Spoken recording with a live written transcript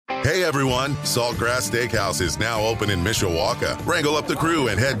Hey everyone, Saltgrass Steakhouse is now open in Mishawaka. Wrangle up the crew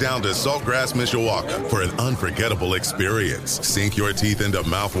and head down to Saltgrass Mishawaka for an unforgettable experience. Sink your teeth into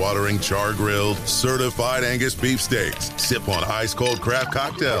mouth-watering char-grilled, certified Angus beef steaks. Sip on ice-cold craft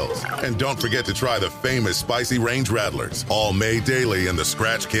cocktails. And don't forget to try the famous spicy range rattlers, all made daily in the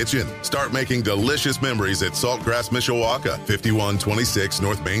Scratch Kitchen. Start making delicious memories at Saltgrass Mishawaka, 5126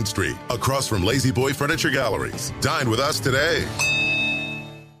 North Main Street, across from Lazy Boy Furniture Galleries. Dine with us today.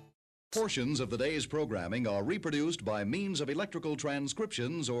 Portions of the day's programming are reproduced by means of electrical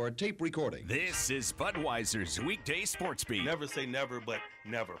transcriptions or tape recording. This is Budweiser's Weekday Sports Beat. Never say never, but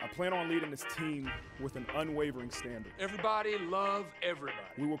never. I plan on leading this team with an unwavering standard. Everybody love everybody.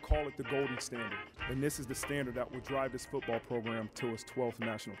 We will call it the Golden Standard, and this is the standard that will drive this football program to its 12th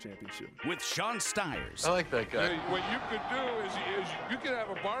national championship. With Sean Stiers. I like that guy. What you could do is you could have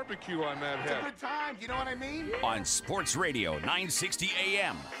a barbecue on that head. Good times, you know what I mean? On Sports Radio 960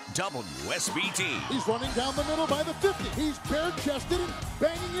 AM, WSBT. He's running down the middle by the 50. He's bare-chested and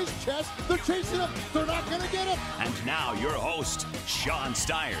banging his chest. They're chasing him. They're not going to get him. And now your host, Sean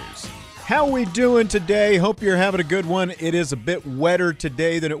Stiers. How we doing today? Hope you're having a good one. It is a bit wetter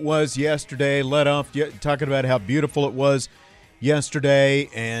today than it was yesterday. Let off talking about how beautiful it was yesterday.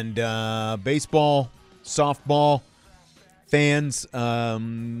 And baseball, softball fans,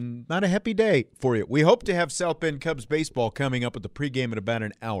 not a happy day for you. We hope to have South Bend Cubs baseball coming up with the pregame in about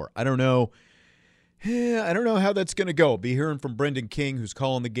an hour. I don't know how that's going to go. Be hearing from Brendan King, who's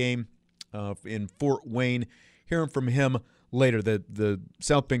calling the game in Fort Wayne. Hearing from him later. The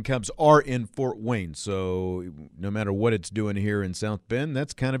South Bend Cubs are in Fort Wayne, so no matter what it's doing here in South Bend,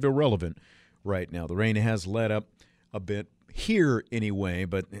 that's kind of irrelevant right now. The rain has let up a bit here anyway,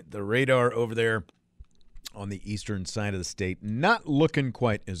 but the radar over there on the eastern side of the state not looking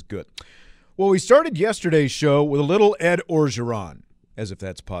quite as good. Well, we started yesterday's show with a little Ed Orgeron, as if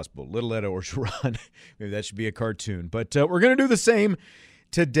that's possible. Little Ed Orgeron. Maybe that should be a cartoon. But we're going to do the same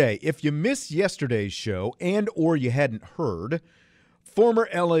today. If you missed yesterday's show and or you hadn't heard, former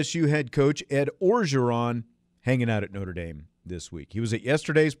LSU head coach Ed Orgeron hanging out at Notre Dame this week. He was at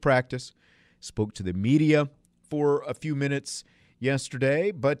yesterday's practice, spoke to the media for a few minutes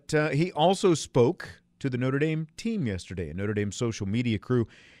yesterday, but he also spoke to the Notre Dame team yesterday. A Notre Dame social media crew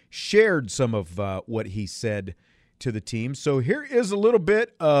shared some of what he said to the team. So here is a little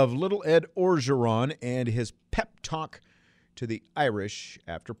bit of little Ed Orgeron and his pep talk to the Irish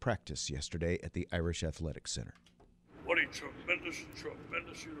after practice yesterday at the Irish Athletic Center. What a tremendous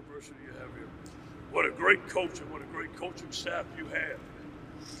university you have here. What a great coach and what a great coaching staff you have.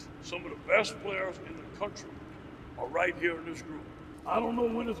 Some of the best players in the country are right here in this group. I don't know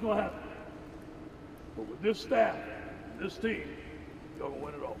when it's going to happen, but with this staff, this team, y'all going to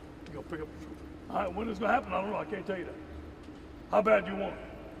win it all. You're going to pick up the trophy. All right, when it's going to happen, I don't know. I can't tell you that. How bad do you want it?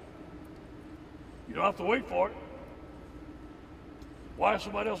 You don't have to wait for it. Why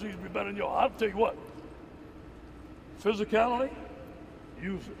somebody else needs to be better than you? I'll tell you what. Physicality,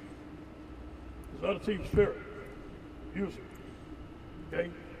 use it. There's other team spirit. Use it.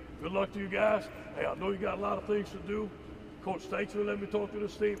 Okay? Good luck to you guys. Hey, I know you got a lot of things to do. Coach, thanks for letting me talk to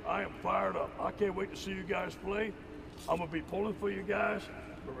this team. I am fired up. I can't wait to see you guys play. I'm going to be pulling for you guys.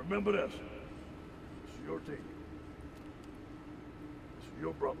 But remember this. This is your team. This is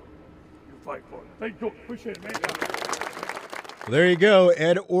your brother. You fight for it. Thank you, Coach. Appreciate it, man. Well, there you go.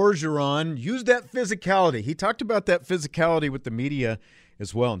 Ed Orgeron used that physicality. He talked about that physicality with the media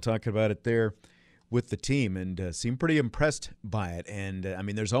as well and talking about it there with the team and seemed pretty impressed by it. And, I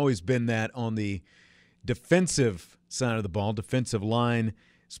mean, there's always been that on the defensive side of the ball, defensive line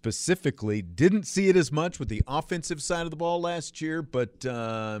specifically. Didn't see it as much with the offensive side of the ball last year, but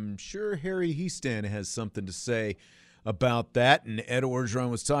I'm sure Harry Hiestand has something to say about that. And Ed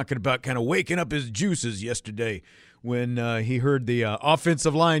Orgeron was talking about kind of waking up his juices yesterday when he heard the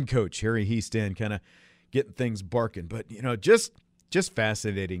offensive line coach, Harry Hiestand, kind of getting things barking. But, you know, just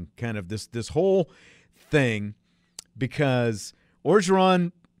fascinating kind of this whole thing because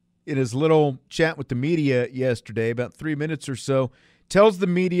Orgeron, in his little chat with the media yesterday, about 3 minutes or so, tells the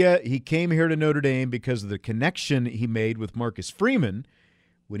media he came here to Notre Dame because of the connection he made with Marcus Freeman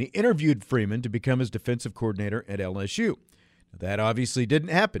when he interviewed Freeman to become his defensive coordinator at LSU. That obviously didn't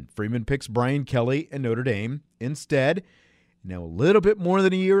happen. Freeman picks Brian Kelly and Notre Dame instead. Now, a little bit more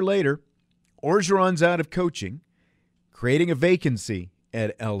than a year later, Orgeron's out of coaching, creating a vacancy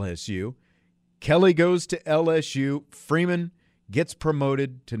at LSU. Kelly goes to LSU. Freeman gets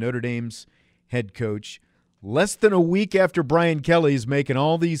promoted to Notre Dame's head coach. Less than a week after Brian Kelly's making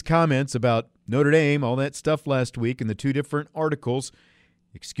all these comments about Notre Dame, all that stuff last week in the two different articles,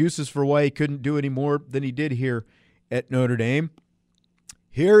 excuses for why he couldn't do any more than he did here at Notre Dame.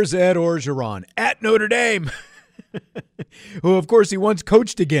 Here's Ed Orgeron at Notre Dame, who, of course, he once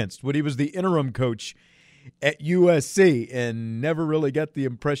coached against when he was the interim coach at USC, and never really got the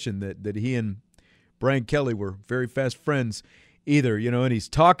impression that he and Brian Kelly were very fast friends either. And he's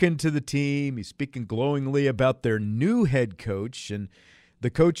talking to the team. He's speaking glowingly about their new head coach and the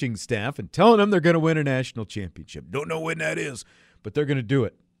coaching staff and telling them they're going to win a national championship. Don't know when that is, but they're going to do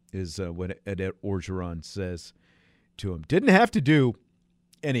it, is what Ed Orgeron says to him. Didn't have to do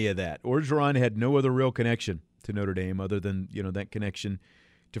any of that. Orgeron had no other real connection to Notre Dame other than, that connection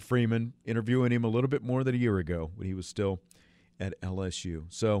to Freeman, interviewing him a little bit more than a year ago when he was still at LSU.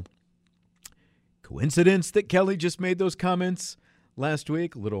 So, coincidence that Kelly just made those comments last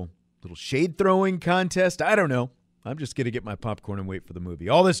week? Little shade-throwing contest? I don't know. I'm just going to get my popcorn and wait for the movie.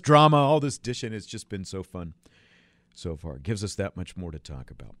 All this drama, all this dishing, it's just been so fun so far. It gives us that much more to talk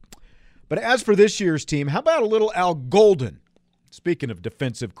about. But as for this year's team, how about a little Al Golden? Speaking of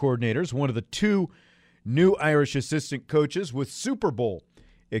defensive coordinators, one of the two new Irish assistant coaches with Super Bowl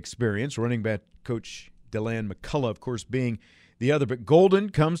experience, running back coach Deland McCullough, of course, being the other. But Golden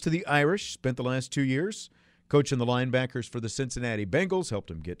comes to the Irish, spent the last 2 years coaching the linebackers for the Cincinnati Bengals, helped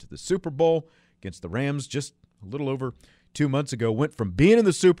them get to the Super Bowl against the Rams just a little over 2 months ago. Went from being in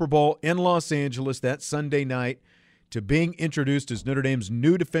the Super Bowl in Los Angeles that Sunday night to being introduced as Notre Dame's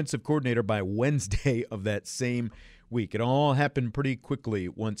new defensive coordinator by Wednesday of that same week. It all happened pretty quickly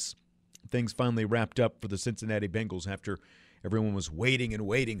once things finally wrapped up for the Cincinnati Bengals after everyone was waiting and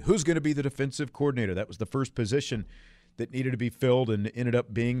waiting. Who's going to be the defensive coordinator? That was the first position that needed to be filled and ended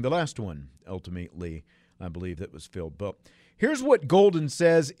up being the last one, ultimately, I believe, that was filled. But here's what Golden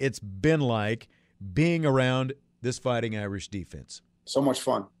says it's been like being around this Fighting Irish defense. So much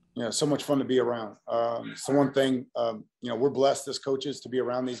fun. So much fun to be around. It's the one thing, we're blessed as coaches to be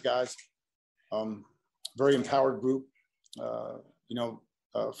around these guys. Very empowered group,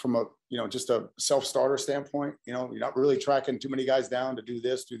 from a, just a self-starter standpoint. You're not really tracking too many guys down to do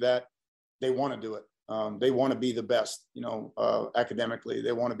this, do that. They want to do it. They want to be the best, academically.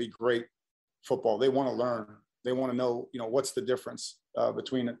 They want to be great football. They want to learn. They want to know, what's the difference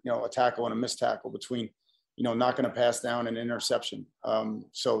between, a tackle and a missed tackle, between, knocking a pass down and interception.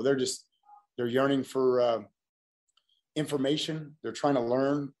 So they're yearning for information. They're trying to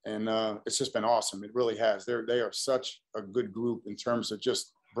learn, and it's just been awesome. It really has. They are such a good group in terms of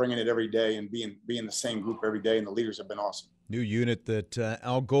just bringing it every day and being the same group every day, and the leaders have been awesome. New unit that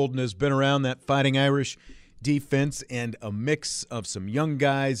Al Golden has been around, that Fighting Irish defense, and a mix of some young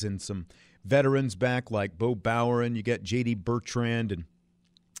guys and some veterans back like Bo Bauer, and you got J.D. Bertrand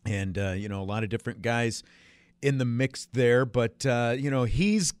and a lot of different guys in the mix there. But,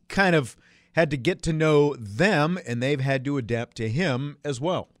 he's kind of had to get to know them, and they've had to adapt to him as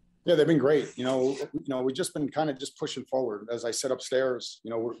well. Yeah, they've been great. We've just been kind of just pushing forward. As I said upstairs,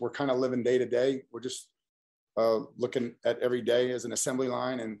 we're kind of living day to day. We're just looking at every day as an assembly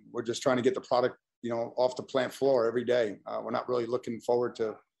line, and we're just trying to get the product, off the plant floor every day. We're not really looking forward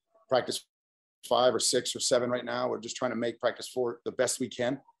to practice 5 or 6 or 7 right now. We're just trying to make practice 4 the best we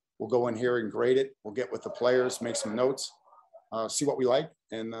can. We'll go in here and grade it. We'll get with the players, make some notes, see what we like,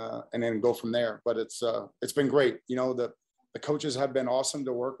 and then go from there. But it's been great. The coaches have been awesome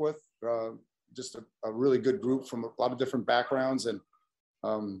to work with. Just a really good group from a lot of different backgrounds, and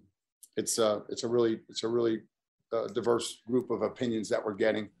it's a really diverse group of opinions that we're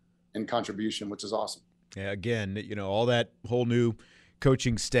getting and contribution, which is awesome. Yeah, again, all that whole new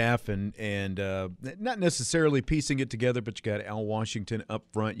coaching staff and not necessarily piecing it together, but you got Al Washington up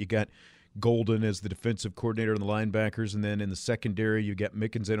front. You got Golden as the defensive coordinator and the linebackers, and then in the secondary you got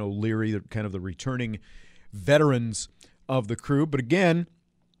Mickens and O'Leary, kind of the returning veterans of the crew. But again,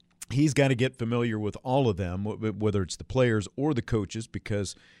 he's got to get familiar with all of them, whether it's the players or the coaches,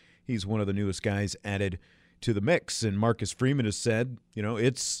 because he's one of the newest guys added to the mix. And Marcus Freeman has said,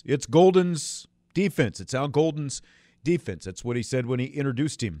 it's Golden's defense. It's Al Golden's defense. That's what he said when he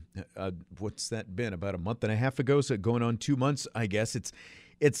introduced him. What's that been, about a month and a half ago? So going on 2 months, I guess.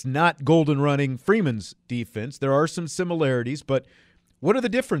 It's not Golden running Freeman's defense. There are some similarities, but what are the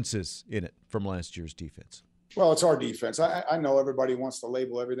differences in it from last year's defense? Well, it's our defense. I know everybody wants to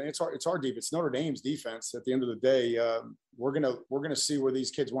label everything. It's our defense. Notre Dame's defense. At the end of the day, we're gonna see where these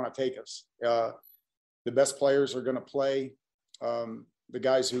kids want to take us. The best players are going to play. The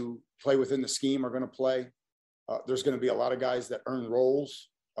guys who play within the scheme are going to play. There's going to be a lot of guys that earn roles,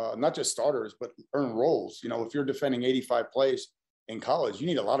 not just starters, but earn roles. If you're defending 85 plays in college, you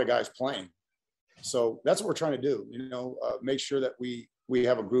need a lot of guys playing. So that's what we're trying to do. Make sure that we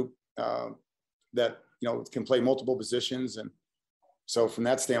have a group that can play multiple positions. And so from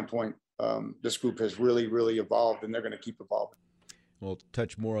that standpoint, this group has really, really evolved, and they're going to keep evolving. We'll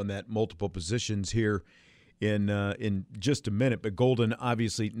touch more on that multiple positions here in just a minute. But Golden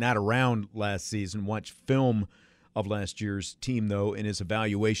obviously not around last season. Watched film of last year's team, though, in his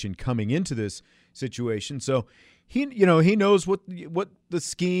evaluation coming into this situation. So he knows what the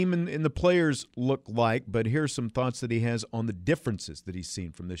scheme and the players look like. But here's some thoughts that he has on the differences that he's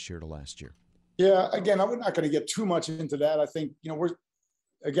seen from this year to last year. Yeah, again, I'm not going to get too much into that. I think,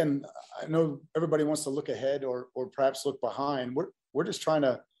 I know everybody wants to look ahead or perhaps look behind. We're just trying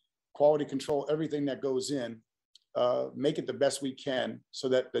to quality control everything that goes in, make it the best we can so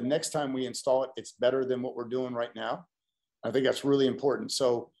that the next time we install it, it's better than what we're doing right now. I think that's really important.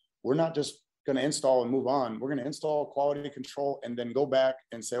 So we're not just going to install and move on. We're going to install quality control and then go back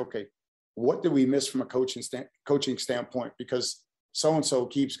and say, okay, what did we miss from a coaching standpoint? Because so-and-so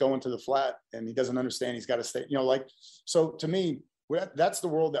keeps going to the flat and he doesn't understand he's got to stay, so to me, that's the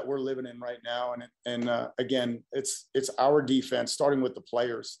world that we're living in right now. And again, it's our defense, starting with the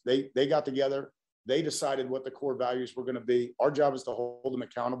players. They got together. They decided what the core values were going to be. Our job is to hold them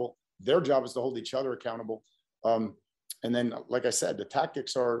accountable. Their job is to hold each other accountable. And then, like I said, the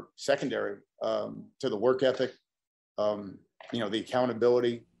tactics are secondary to the work ethic, the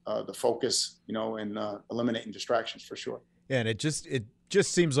accountability, the focus, and eliminating distractions for sure. Yeah, and it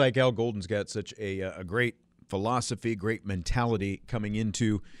just seems like Al Golden's got such a great philosophy, great mentality coming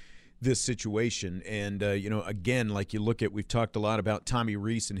into this situation. And, again, like you look at, we've talked a lot about Tommy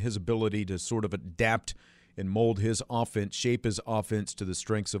Rees and his ability to sort of adapt and mold his offense, shape his offense to the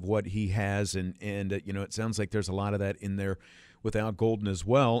strengths of what he has. And it sounds like there's a lot of that in there with Al Golden as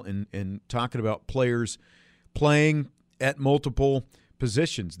well. And talking about players playing at multiple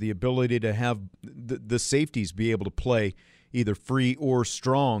positions, the ability to have the safeties be able to play either free or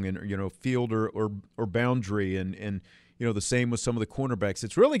strong, and field or boundary, and the same with some of the cornerbacks.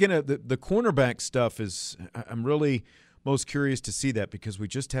 It's really the cornerback stuff is, I'm really most curious to see that, because we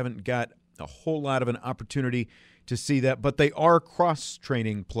just haven't got a whole lot of an opportunity to see that. But they are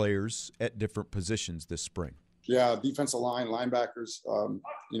cross-training players at different positions this spring. Yeah, defensive line, linebackers.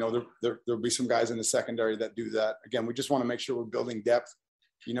 There'll be some guys in the secondary that do that. Again, we just want to make sure we're building depth.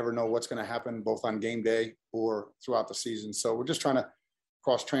 You never know what's going to happen both on game day or throughout the season. So we're just trying to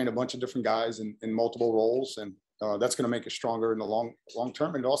cross-train a bunch of different guys in multiple roles, and that's going to make us stronger in the long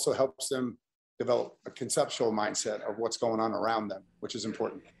term. And it also helps them develop a conceptual mindset of what's going on around them, which is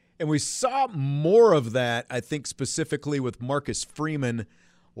important. And we saw more of that, I think, specifically with Marcus Freeman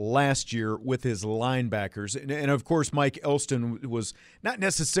last year with his linebackers. And of course, Mike Elston was not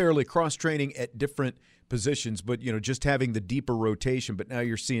necessarily cross-training at different positions, but just having the deeper rotation. But now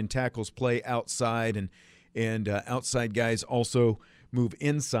you're seeing tackles play outside, and outside guys also move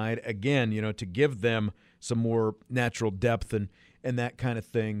inside again, to give them some more natural depth and that kind of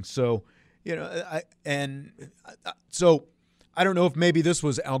thing. So, so I don't know if maybe this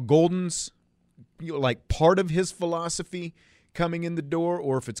was Al Golden's, like part of his philosophy coming in the door,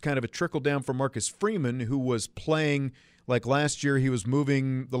 or if it's kind of a trickle down from Marcus Freeman, who was playing like last year. He was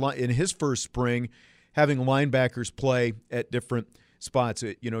moving the line in his first spring, having linebackers play at different spots.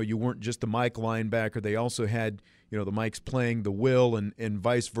 You weren't just the Mike linebacker. They also had, the Mikes playing the Will and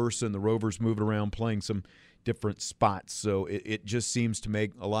vice versa, and the Rovers moving around playing some different spots. So it just seems to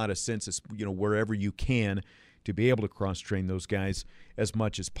make a lot of sense, wherever you can, to be able to cross-train those guys as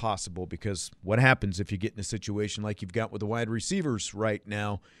much as possible, because what happens if you get in a situation like you've got with the wide receivers right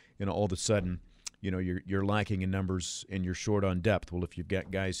now, all of a sudden, you're lacking in numbers and you're short on depth. Well, if you've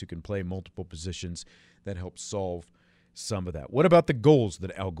got guys who can play multiple positions, that helps solve some of that. What about the goals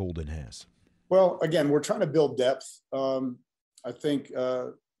that Al Golden has? Well, again, we're trying to build depth. I think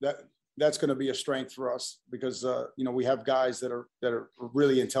that's going to be a strength for us, because we have guys that are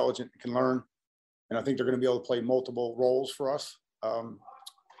really intelligent and can learn, and I think they're going to be able to play multiple roles for us.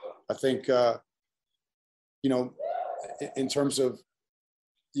 I think in terms of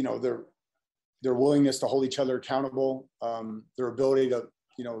their willingness to hold each other accountable, their ability to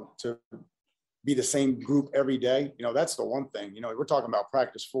be the same group every day. That's the one thing. We're talking about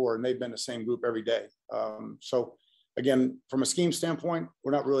practice 4, and they've been the same group every day. So again, from a scheme standpoint,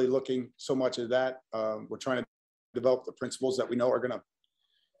 we're not really looking so much at that. We're trying to develop the principles that we know are going to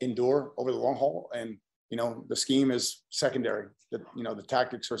endure over the long haul, and the scheme is secondary. The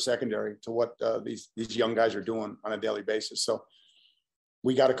tactics are secondary to what these young guys are doing on a daily basis. So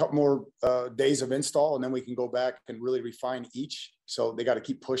we got a couple more days of install, and then we can go back and really refine each. So they got to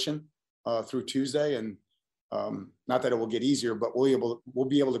keep pushing through Tuesday, and not that it will get easier, but we'll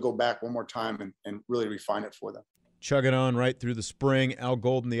be able to go back one more time and really refine it for them. Chugging on right through the spring, Al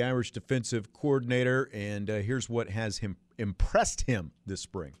Golden, the Irish defensive coordinator, and here's what has impressed him this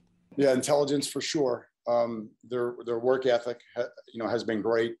spring. Yeah, intelligence for sure. Their work ethic, has been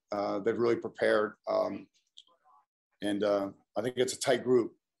great. They've really prepared. And I think it's a tight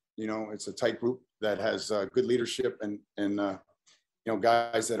group. It's a tight group that has good leadership and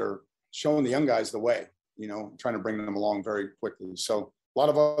guys that are showing the young guys the way, trying to bring them along very quickly. So a lot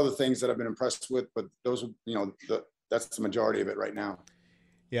of other things that I've been impressed with, but those, that's the majority of it right now.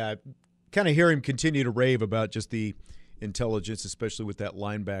 Yeah, I kind of hear him continue to rave about just the intelligence, especially with that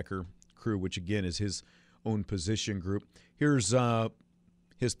linebacker crew, which again is his own position group. Here's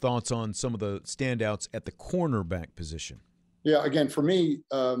his thoughts on some of the standouts at the cornerback position. Yeah, again, for me,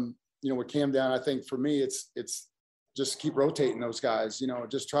 with Cam down, I think for me, it's just keep rotating those guys,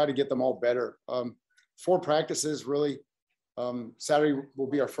 just try to get them all better. 4 practices really. Saturday will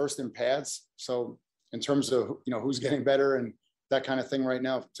be our first in pads. So in terms of, who's getting better and that kind of thing right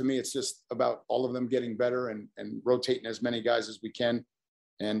now, to me, it's just about all of them getting better and rotating as many guys as we can.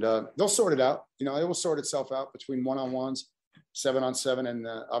 And they'll sort it out. It will sort itself out between 1-on-1s, 7-on-7, and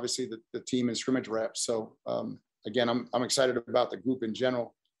obviously the team and scrimmage reps. So again, I'm excited about the group in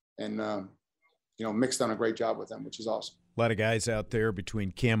general, and Mick's done a great job with them, which is awesome. A lot of guys out there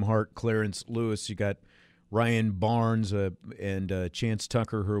between Cam Hart, Clarence Lewis. You got Ryan Barnes and Chance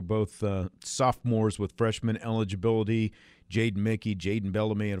Tucker, who are both sophomores with freshman eligibility. Jaden Mickey, Jaden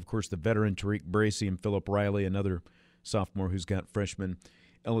Bellamy, and of course the veteran Tariq Bracy and Philip Riley, another sophomore who's got freshman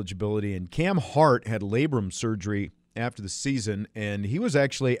eligibility. And Cam Hart had labrum surgery after the season, and he was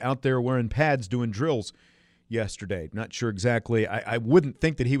actually out there wearing pads doing drills yesterday. Not sure exactly. I wouldn't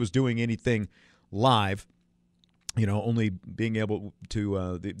think that he was doing anything live, only being able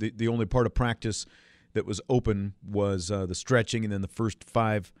to the only part of practice that was open was the stretching, and then the first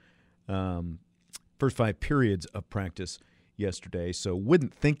five periods of practice yesterday. So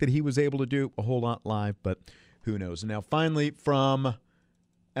wouldn't think that he was able to do a whole lot live, but who knows. And now finally from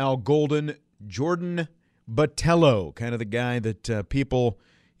Al Golden, Jordan Botelho, kind of the guy that people,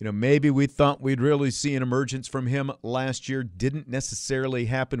 maybe we thought we'd really see an emergence from him last year. Didn't necessarily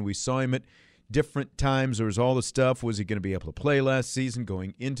happen. We saw him at different times. There was all the stuff. Was he going to be able to play last season?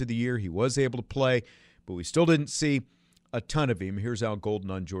 Going into the year, he was able to play, but we still didn't see a ton of him. Here's Al Golden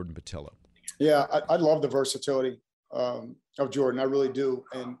on Jordan Botelho. Yeah, I love the versatility of Jordan. I really do.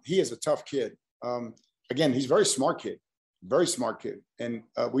 And he is a tough kid. Again, he's a very smart kid. And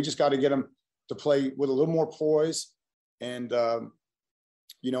we just got to get him to play with a little more poise. And,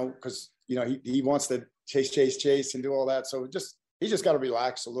 because, he wants to chase and do all that. So he's just got to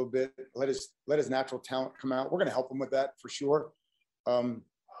relax a little bit, let his natural talent come out. We're going to help him with that for sure.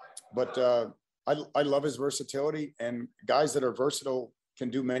 But I love his versatility, and guys that are versatile can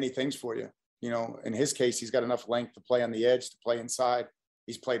do many things for you. In his case, he's got enough length to play on the edge, to play inside.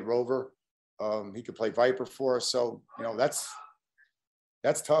 He's played Rover. He could play Viper for us. So,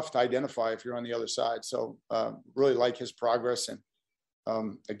 that's tough to identify if you're on the other side. So really like his progress. And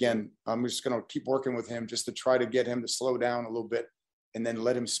again, I'm just going to keep working with him just to try to get him to slow down a little bit and then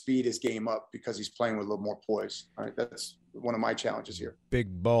let him speed his game up because he's playing with a little more poise. All right. That's one of my challenges here.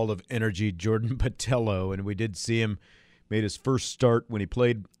 Big ball of energy, Jordan Botelho. And we did see him made his first start when he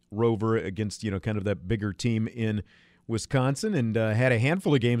played Rover against, kind of that bigger team in Wisconsin, and had a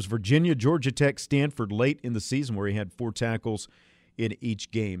handful of games, Virginia, Georgia Tech, Stanford, late in the season where he had 4 tackles in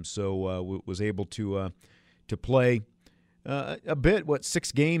each game. So was able to play a bit,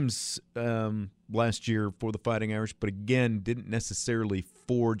 6 games last year for the Fighting Irish, but again, didn't necessarily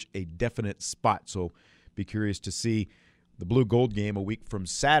forge a definite spot. So be curious to see the Blue Gold game a week from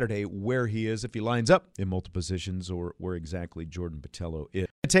Saturday, where he is, if he lines up in multiple positions, or where exactly Jordan Botelho is.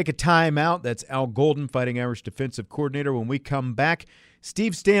 Take a time out. That's Al Golden, Fighting Irish defensive coordinator. When we come back,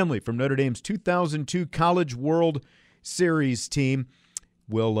 Steve Stanley from Notre Dame's 2002 College World Series team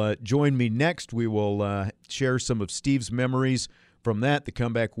will join me next. We will share some of Steve's memories from that, the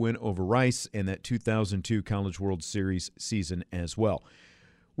comeback win over Rice, and that 2002 College World Series season as well.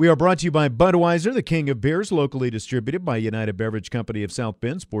 We are brought to you by Budweiser, the king of beers, locally distributed by United Beverage Company of South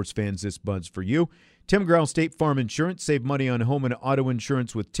Bend. Sports fans, this Bud's for you. Tim Grau State Farm Insurance. Save money on home and auto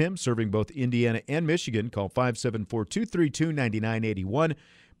insurance with Tim, serving both Indiana and Michigan. Call 574-232-9981.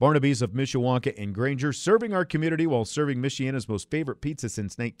 Barnaby's of Mishawaka and Granger, serving our community while serving Michiana's most favorite pizza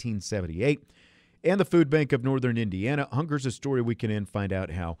since 1978. And the Food Bank of Northern Indiana. Hunger's a story we can end. Find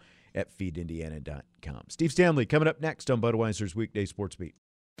out how at feedindiana.com. Steve Stanley coming up next on Budweiser's Weekday Sports Beat.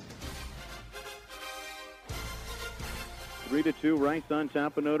 3-2, Rice on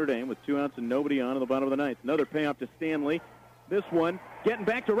top of Notre Dame with 2 outs and nobody on in the bottom of the ninth. Another payoff to Stanley. This one, getting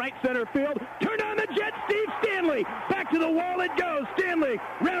back to right center field. Turned on the jet, Steve Stanley. Back to the wall it goes. Stanley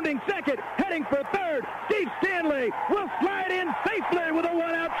rounding second, heading for third. Steve Stanley will slide in safely with a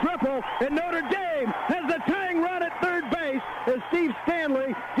one-out triple. And Notre Dame has the tying run at third base as Steve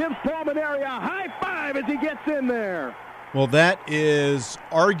Stanley gives Paul Mainieri a high five as he gets in there. Well, that is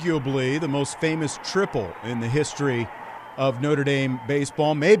arguably the most famous triple in the history of Notre Dame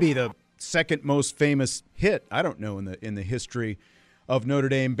baseball. Maybe the second most famous hit, I don't know, in the history of Notre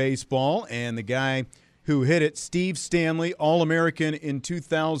Dame baseball. And the guy who hit it, Steve Stanley, All-American in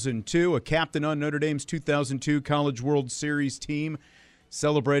 2002, a captain on Notre Dame's 2002 College World Series team,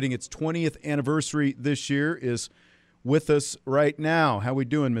 celebrating its 20th anniversary this year, is with us right now. How we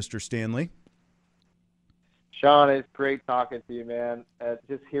doing, Mr. Stanley? Sean, it's great talking to you, man.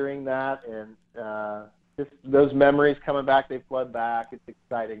 Just hearing that and just those memories coming back, they flood back. It's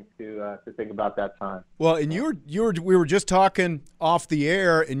exciting to think about that time. Well, and we were just talking off the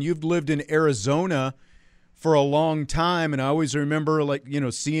air, and you've lived in Arizona for a long time, and I always remember, like,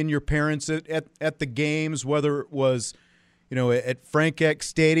 seeing your parents at the games, whether it was, at Frank Eck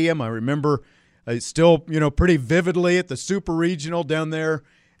Stadium. I remember still, pretty vividly at the Super Regional down there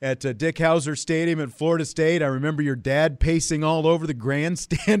at Dick Howser Stadium at Florida State. I remember your dad pacing all over the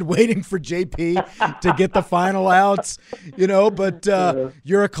grandstand waiting for JP to get the final outs, but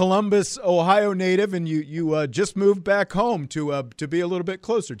you're a Columbus, Ohio native, and you just moved back home to be a little bit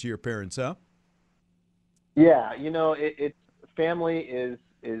closer to your parents, huh? Yeah, it's family is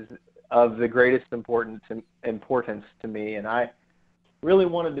of the greatest importance to me, and I really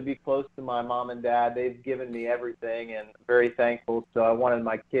wanted to be close to my mom and dad. They've given me everything, and very thankful. So I wanted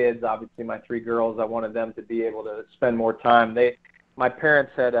my kids, obviously my 3 girls, I wanted them to be able to spend more time. My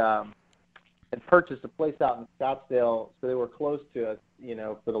parents had purchased a place out in Scottsdale, so they were close to us,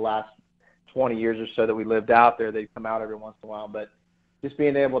 for the last 20 years or so that we lived out there. They'd come out every once in a while, but just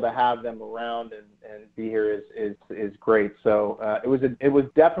being able to have them around and be here is great. So it was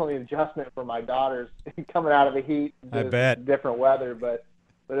definitely an adjustment for my daughters coming out of the heat. I bet. Different weather, but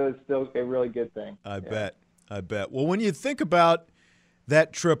it was still a really good thing. I bet. Well, when you think about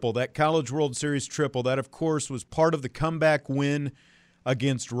that triple, that College World Series triple, that of course was part of the comeback win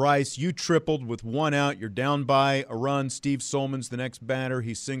against Rice. You tripled with 1 out. You're down by a run. Steve Solman's the next batter.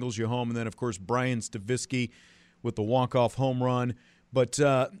 He singles you home, and then of course Brian Stavisky with the walk-off home run. But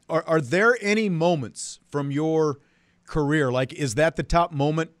are there any moments from your career, like is that the top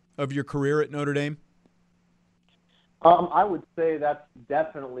moment of your career at Notre Dame? I would say that's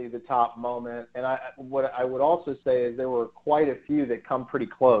definitely the top moment. And what I would also say is there were quite a few that come pretty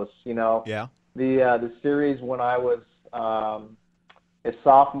close, Yeah. The series when I was a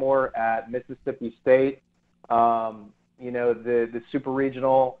sophomore at Mississippi State, the Super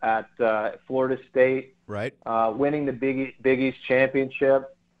Regional at Florida State. Right. Winning the Big East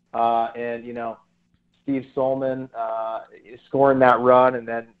championship, and Steve Solman scoring that run, and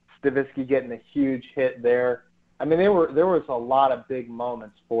then Stavisky getting a huge hit there. I mean, there was a lot of big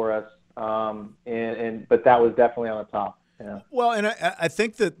moments for us, but that was definitely on the top. Yeah. Well, and I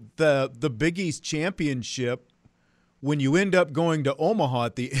think that the Big East championship, when you end up going to Omaha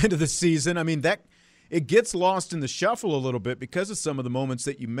at the end of the season, I mean that it gets lost in the shuffle a little bit because of some of the moments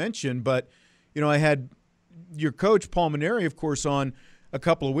that you mentioned. But I had your coach, Paul Mainieri, of course, on a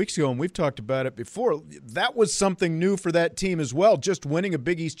couple of weeks ago, and we've talked about it before. That was something new for that team as well, just winning a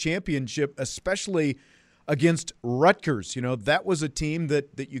Big East championship, especially against Rutgers. That was a team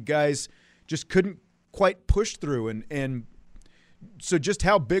that you guys just couldn't quite push through. And so just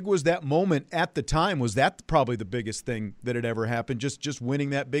how big was that moment at the time? Was that probably the biggest thing that had ever happened, just winning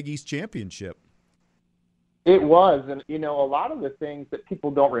that Big East championship? It was. And, a lot of the things that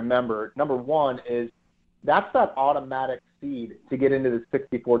people don't remember, number one is that's that automatic seed to get into the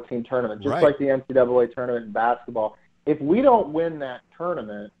 64-team tournament, just like the NCAA tournament in basketball. If we don't win that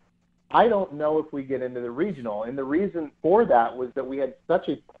tournament, I don't know if we get into the regional. And the reason for that was that we had such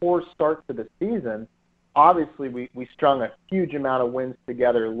a poor start to the season. Obviously, we strung a huge amount of wins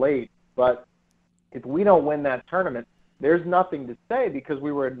together late. But if we don't win that tournament, there's nothing to say because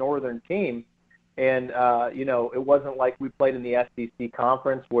we were a northern team. And, it wasn't like we played in the SEC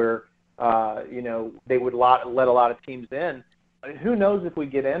conference where, they would let a lot of teams in. Who knows if we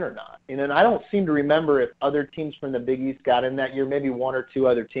get in or not? And I don't seem to remember if other teams from the Big East got in that year, maybe 1 or 2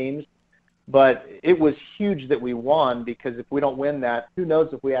 other teams. But it was huge that we won because if we don't win that, who knows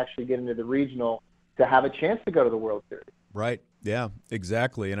if we actually get into the regional to have a chance to go to the World Series. Right. Yeah,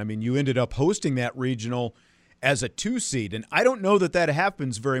 exactly. And, I mean, you ended up hosting that regional as a 2 seed, and I don't know that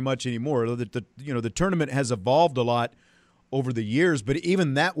happens very much anymore. The tournament has evolved a lot over the years, but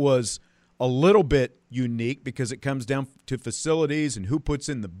even that was a little bit unique because it comes down to facilities and who puts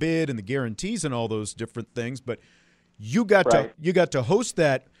in the bid and the guarantees and all those different things. But you got to host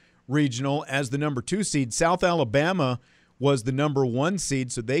that regional as the number 2 seed. South Alabama was the number 1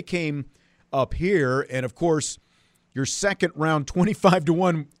 seed, so they came up here. And, of course, your second round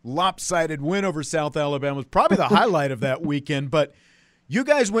 25-1 lopsided win over South Alabama was probably the highlight of that weekend. But you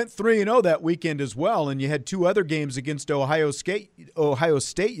guys went 3-0 that weekend as well, and you had 2 other games against Ohio State.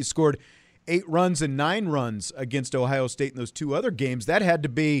 You scored 8 runs and 9 runs against Ohio State in those 2 other games. That had to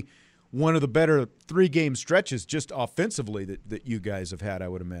be one of the better 3-game stretches just offensively that you guys have had, I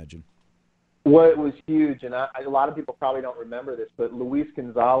would imagine. Well, it was huge, and a lot of people probably don't remember this, but Luis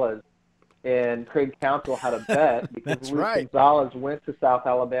Gonzalez and Craig Counsell had a bet because Luis Gonzalez went to South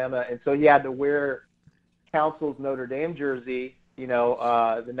Alabama, and so he had to wear Counsell's Notre Dame jersey,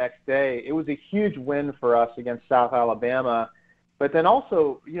 the next day. It was a huge win for us against South Alabama. But then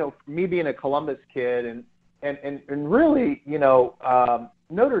also, me being a Columbus kid and really,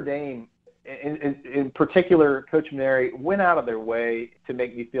 Notre Dame, in particular, Coach Mainieri, went out of their way to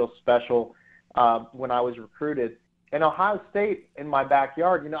make me feel special when I was recruited. And Ohio State, in my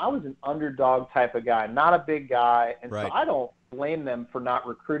backyard, I was an underdog type of guy, not a big guy. And so I don't blame them for not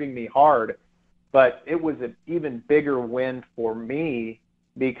recruiting me hard. But it was an even bigger win for me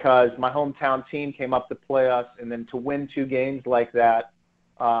because my hometown team came up to play us, and then to win 2 games like that,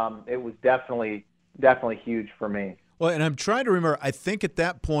 it was definitely huge for me. Well, and I'm trying to remember, I think at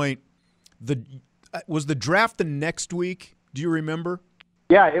that point, was the draft the next week? Do you remember?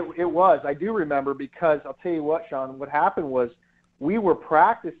 Yeah, it was. I do remember because I'll tell you what, Sean, what happened was we were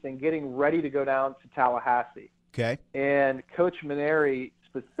practicing, getting ready to go down to Tallahassee. Okay. And Coach Mainieri,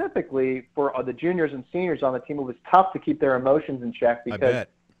 specifically for the juniors and seniors on the team, it was tough to keep their emotions in check because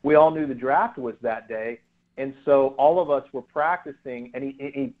we all knew the draft was that day. And so all of us were practicing,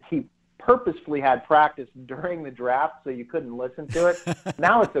 and he purposefully had practice during the draft so you couldn't listen to it.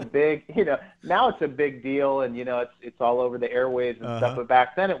 Now it's a big, now it's a big deal, and it's all over the airwaves and stuff. But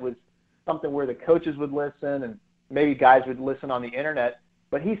back then it was something where the coaches would listen and maybe guys would listen on the internet.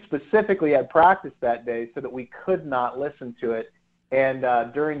 But he specifically had practice that day so that we could not listen to it. And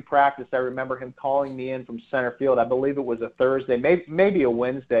during practice, I remember him calling me in from center field. I believe it was a Thursday, maybe a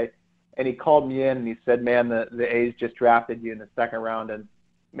Wednesday. And he called me in and he said, "Man, the A's just drafted you in the 2nd round." And,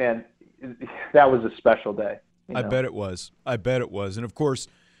 man, that was a special day. I bet it was. And, of course,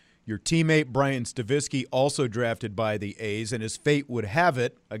 your teammate Brian Stavisky also drafted by the A's, and as fate would have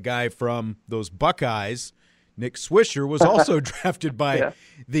it, a guy from those Buckeyes, Nick Swisher, was also drafted by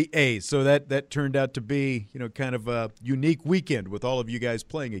the A's. So that turned out to be, kind of a unique weekend with all of you guys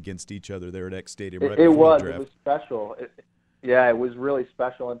playing against each other there at X Stadium. It was special. It was really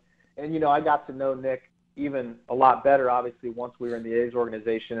special. And I got to know Nick even a lot better, obviously, once we were in the A's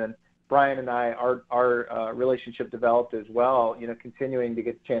organization. And Brian and I, our relationship developed as well, continuing to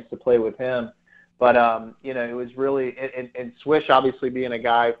get the chance to play with him. But, it was really – and Swish, obviously, being a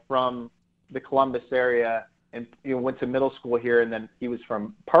guy from the Columbus area and went to middle school here, and then he was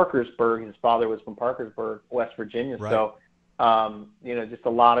from Parkersburg. His father was from Parkersburg, West Virginia. Right. So, just a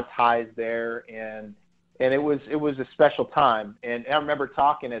lot of ties there, and it was a special time. And I remember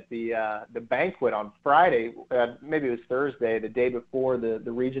talking at the banquet on Friday, maybe it was Thursday, the day before the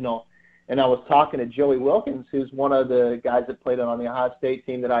regional, and I was talking to Joey Wilkins, who's one of the guys that played on the Ohio State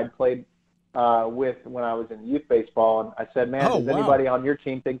team that I'd played with when I was in youth baseball. And I said, "Man, does anybody on your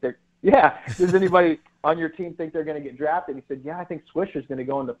team think they're does anybody on your team think they're going to get drafted?" He said, "Yeah, I think Swisher's going to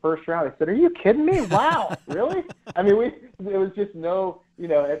go in the 1st round." I said, "Are you kidding me? Wow, really?" I mean, it was just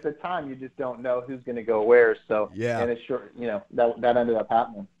at the time you just don't know who's going to go where. So and it's short, that ended up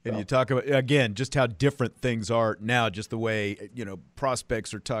happening. And you talk about again just how different things are now, just the way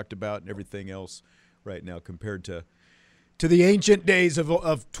prospects are talked about and everything else right now compared to the ancient days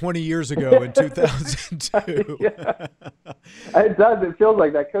of 20 years ago in 2002. It does. It feels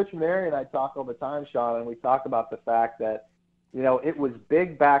like that. Coach Mainieri and I talk all the time, Sean, and we talk about the fact that, it was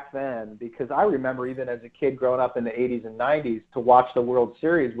big back then because I remember even as a kid growing up in the 80s and 90s to watch the World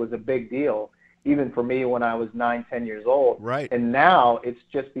Series was a big deal, even for me when I was 9, 10 years old. Right. And now it's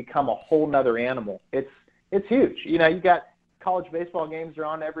just become a whole nother animal. It's huge. You got college baseball games are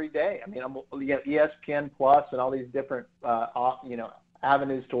on every day. I mean, you got ESPN Plus and all these different,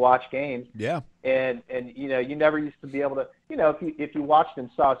 avenues to watch games. Yeah. And you never used to be able to, if you watched and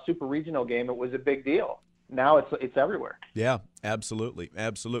saw a super regional game, it was a big deal. Now it's everywhere. Yeah, absolutely.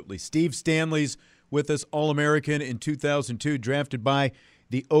 Absolutely. Steve Stanley's with us, All-American in 2002, drafted by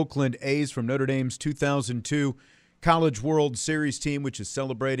the Oakland A's from Notre Dame's 2002 College World Series team, which is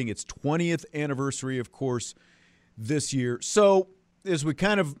celebrating its 20th anniversary, of course, this year. So as we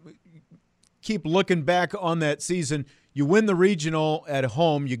kind of keep looking back on that season, you win the regional at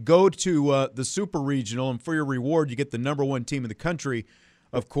home, you go to the super regional, and for your reward, you get the number one team in the country,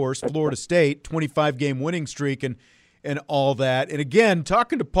 of course, Florida State, 25-game winning streak and all that. And again,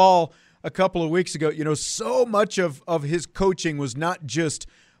 talking to Paul a couple of weeks ago, so much of his coaching was not just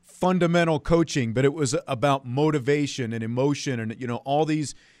fundamental coaching, but it was about motivation and emotion and, all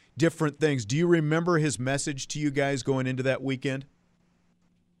these different things. Do you remember his message to you guys going into that weekend?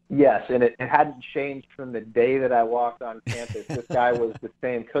 Yes, and it hadn't changed from the day that I walked on campus. This guy was the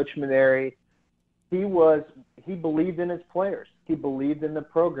same. Coach Maneri, he believed in his players. He believed in the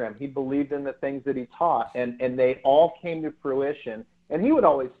program. He believed in the things that he taught, and they all came to fruition. And he would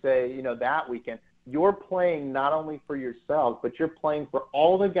always say, that weekend, you're playing not only for yourselves, but you're playing for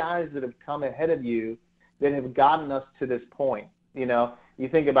all the guys that have come ahead of you that have gotten us to this point. You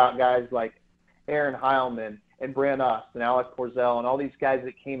think about guys like Aaron Heilman and Brant Us and Alec Porzel and all these guys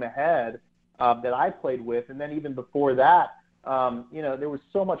that came ahead that I played with. And then even before that, there was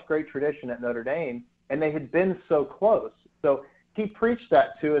so much great tradition at Notre Dame, and they had been so close. So he preached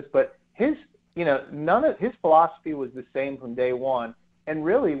that to us, but his philosophy was the same from day one. And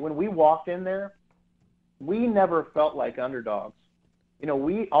really, when we walked in there, we never felt like underdogs.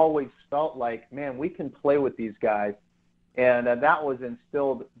 We always felt like, man, we can play with these guys. And that was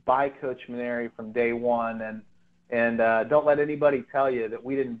instilled by Coach Maneri from day one. And don't let anybody tell you that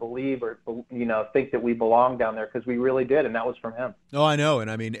we didn't believe or, think that we belonged down there, because we really did, and that was from him. Oh, I know.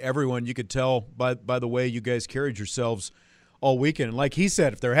 And, I mean, everyone, you could tell by the way you guys carried yourselves all weekend. And like he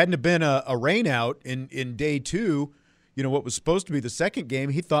said, if there hadn't have been a rain out in day two, what was supposed to be the second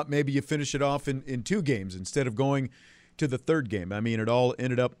game, he thought maybe you finish it off in two games instead of going to the third game. I mean, it all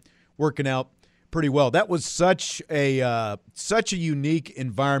ended up working out pretty well. That was such a unique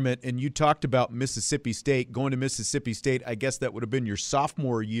environment. And you talked about Mississippi State, going to Mississippi State. I guess that would have been your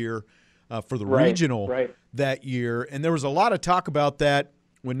sophomore year for the regional that year. And there was a lot of talk about that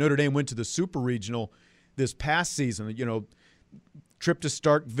when Notre Dame went to the super regional this past season, trip to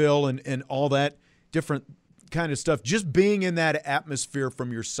Starkville and all that different kind of stuff. Just being in that atmosphere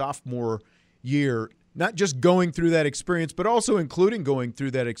from your sophomore year, not just going through that experience, but also including going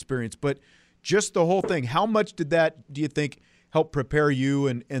through that experience, but just the whole thing. How much did that, do you think, help prepare you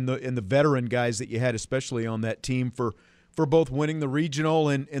and the veteran guys that you had, especially on that team, for both winning the regional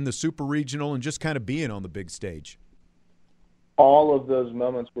and the super regional and just kind of being on the big stage? All of those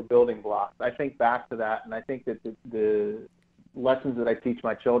moments were building blocks. I think back to that, and I think that the lessons that I teach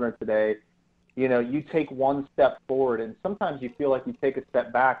my children today, you take one step forward, and sometimes you feel like you take a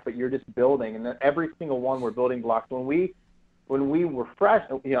step back, but you're just building. And then every single one were building blocks. When we were fresh,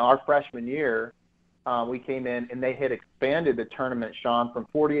 our freshman year, we came in and they had expanded the tournament, Sean, from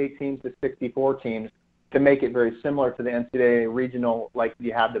 48 teams to 64 teams to make it very similar to the NCAA regional, like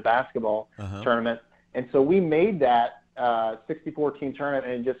you have the basketball tournament. And so we made that 64-team tournament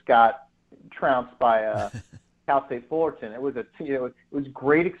and just got trounced by Cal State Fullerton. It was it was a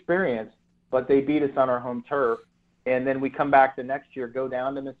great experience, but they beat us on our home turf. And then we come back the next year, go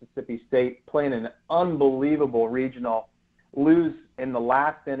down to Mississippi State, playing an unbelievable regional, lose in the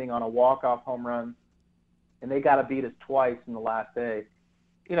last inning on a walk-off home run, and they got to beat us twice in the last day.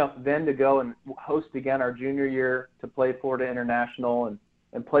 Then to go and host again our junior year to play Florida International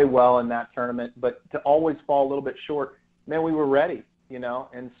and play well in that tournament, but to always fall a little bit short, man, we were ready,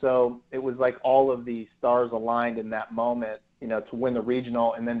 And so it was like all of the stars aligned in that moment, to win the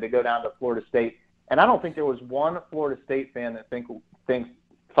regional and then to go down to Florida State. And I don't think there was one Florida State fan that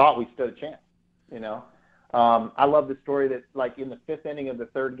thought we stood a chance, I love the story that, like, in the fifth inning of the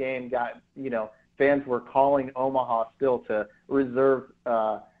third game, fans were calling Omaha still to reserve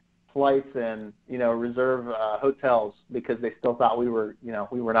flights and, reserve hotels because they still thought we were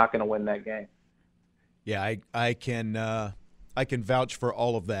not going to win that game. Yeah, I can vouch for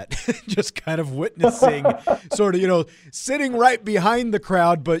all of that. Just kind of witnessing, sort of, sitting right behind the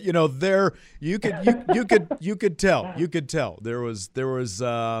crowd, but there you could tell there was.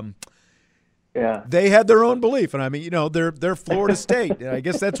 Yeah, they had their own belief, and I mean, they're Florida State, and I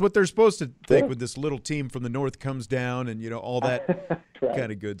guess that's what they're supposed to think when this little team from the north comes down, and all that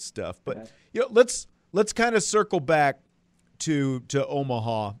kind of good stuff. But let's kind of circle back to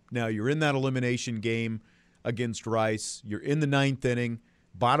Omaha. Now you're in that elimination game against Rice. You're in the ninth inning,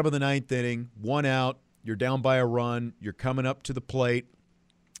 bottom of the ninth inning, 1 out. You're down by a run. You're coming up to the plate.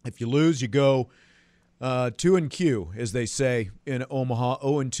 If you lose, you go 2-Q, as they say in Omaha,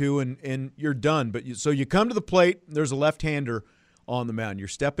 0-2, and you're done. But so you come to the plate. There's a left-hander on the mound. You're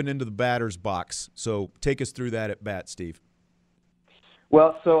stepping into the batter's box. So take us through that at bat, Steve.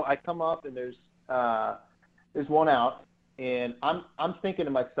 Well, so I come up and there's 1 out, and I'm thinking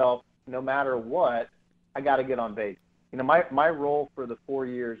to myself, no matter what, I got to get on base. You know, my role for the 4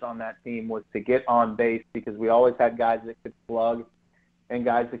 years on that team was to get on base because we always had guys that could slug and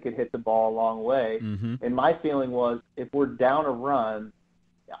guys that could hit the ball a long way. Mm-hmm. And my feeling was, if we're down a run,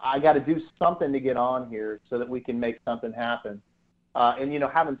 I got to do something to get on here so that we can make something happen. And, you know,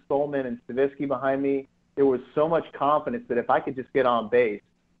 having Stolman and Stavisky behind me, there was so much confidence that if I could just get on base,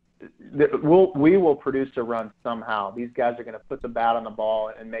 we will produce a run somehow. These guys are going to put the bat on the ball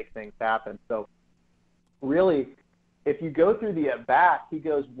and make things happen. So really, if you go through the at-bat, he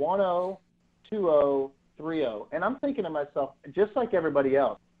goes 1-0, 2-0, 3-0. And I'm thinking to myself, just like everybody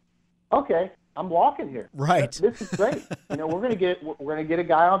else, okay, I'm walking here. Right. This is great. You know, we're going to get a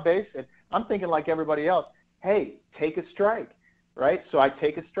guy on base. And I'm thinking like everybody else, hey, take a strike, right? So I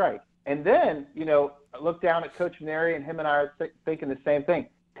take a strike. And then, you know, I look down at Coach Neri, and him and I are thinking the same thing.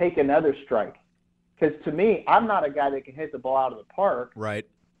 Take another strike. Because to me, I'm not a guy that can hit the ball out of the park. Right.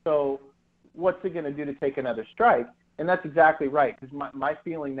 So what's it going to do to take another strike? And that's exactly right, because my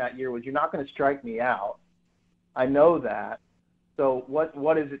feeling that year was, you're not going to strike me out. I know that. So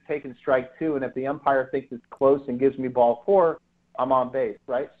what is it taking strike two? And if the umpire thinks it's close and gives me ball four, I'm on base,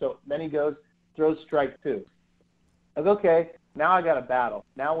 right? So then he goes, throws strike two. I go, okay, now I got a battle.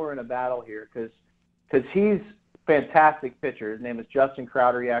 Now we're in a battle here because he's a fantastic pitcher. His name is Justin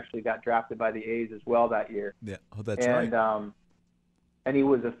Crowder. He actually got drafted by the A's as well that year. Yeah, that's right. And he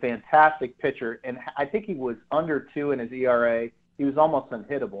was a fantastic pitcher. And I think he was under 2 in his ERA. He was almost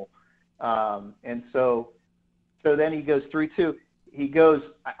unhittable. And so then he goes 3-2. He goes,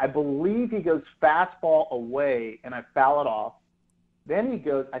 I believe he goes fastball away, and I foul it off. Then he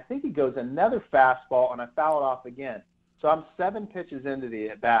goes, I think he goes another fastball, and I foul it off again. So I'm 7 pitches into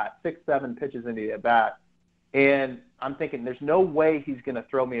the at-bat, 6-7 pitches into the at-bat. And I'm thinking, there's no way he's going to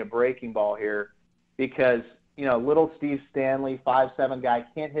throw me a breaking ball here because, you know, little Steve Stanley, 5'7" guy,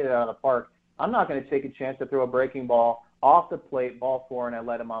 can't hit it out of the park. I'm not going to take a chance to throw a breaking ball off the plate, ball four, and I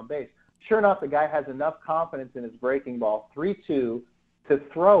let him on base. Sure enough, the guy has enough confidence in his breaking ball, 3-2, to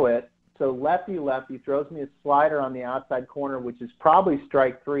throw it. So lefty throws me a slider on the outside corner, which is probably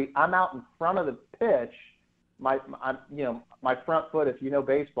strike 3. I'm out in front of the pitch. My front foot, if you know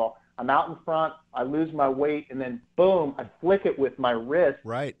baseball, I'm out in front. I lose my weight, and then boom, I flick it with my wrist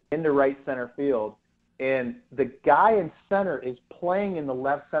into right center field. And the guy in center is playing in the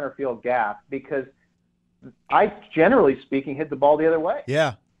left center field gap because I, generally speaking, hit the ball the other way.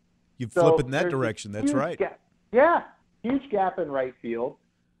 Yeah. You flip it in that direction. That's right. Yeah, huge gap in right field.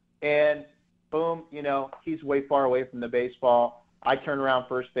 And boom, you know, he's way far away from the baseball. I turn around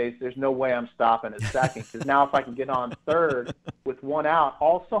first base. There's no way I'm stopping at second because now if I can get on third with 1 out,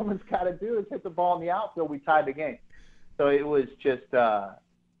 all someone's got to do is hit the ball in the outfield. We tied the game. So it was just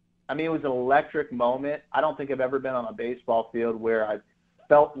it was an electric moment. I don't think I've ever been on a baseball field where I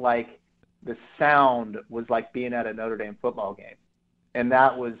felt like the sound was like being at a Notre Dame football game. And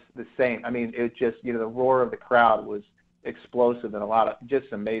that was the same. I mean, it just, you know, the roar of the crowd was explosive and just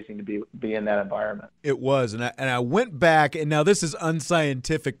amazing to be in that environment. It was. And I went back, and now this is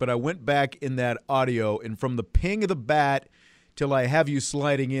unscientific, but I went back in that audio, and from the ping of the bat till I have you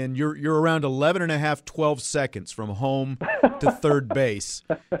sliding in, you're around 11 and a half, 12 seconds from home to third base.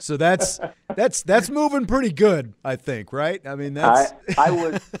 So that's moving pretty good, I think, right? I mean, that's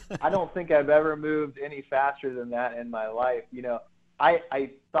I don't think I've ever moved any faster than that in my life. You know, I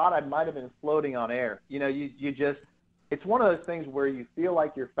thought I might have been floating on air. You know, you just – it's one of those things where you feel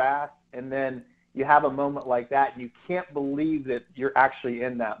like you're fast, and then you have a moment like that, and you can't believe that you're actually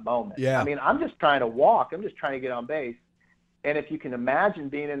in that moment. Yeah. I mean, I'm just trying to walk. I'm just trying to get on base. And if you can imagine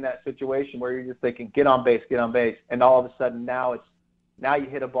being in that situation where you're just thinking, get on base, and all of a sudden now you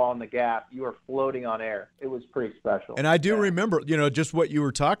hit a ball in the gap, you are floating on air. It was pretty special. And I do remember, you know, just what you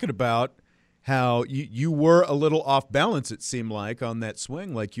were talking about, how you were a little off balance, it seemed like, on that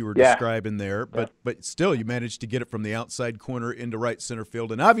swing, like you were describing there. But still, you managed to get it from the outside corner into right center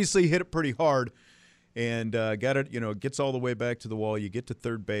field, and obviously hit it pretty hard, and got it. You know, gets all the way back to the wall. You get to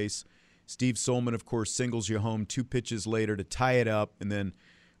third base. Steve Solman, of course, singles you home 2 pitches later to tie it up, and then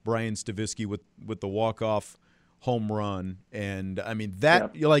Brian Stavisky with the walk-off home run. And I mean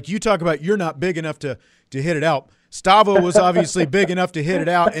that, like you talk about, you're not big enough to hit it out. Stavo was obviously big enough to hit it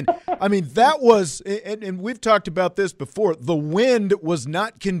out. And, I mean, that was – and we've talked about this before. The wind was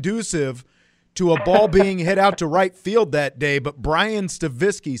not conducive to a ball being hit out to right field that day, but Brian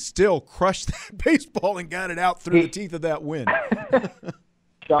Stavisky still crushed that baseball and got it out through the teeth of that wind.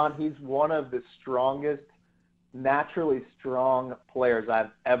 John, he's one of the strongest, naturally strong players I've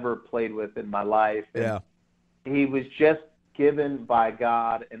ever played with in my life. And he was just given by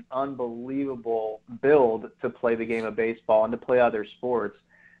God an unbelievable build to play the game of baseball and to play other sports.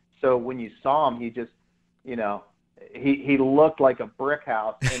 So when you saw him, he just, you know, he looked like a brick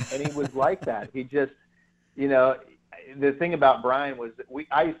house, and he was like that. He just, you know, the thing about Brian was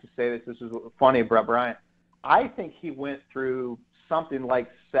I used to say this was funny about Brian. I think he went through something like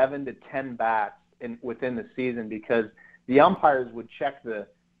 7 to 10 bats within the season, because the umpires would check the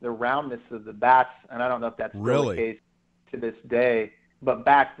roundness of the bats, and I don't know if that's still the case to this day. But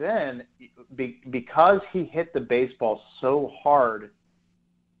back then, because he hit the baseball so hard,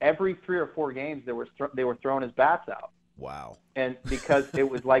 every 3 or 4 games they were throwing his bats out. Wow! And because it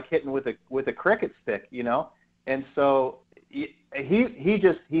was like hitting with a cricket stick, you know. And so he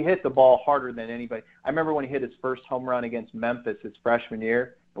hit the ball harder than anybody. I remember when he hit his first home run against Memphis his freshman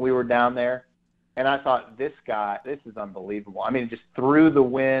year, and we were down there, and I thought, this is unbelievable. I mean, just through the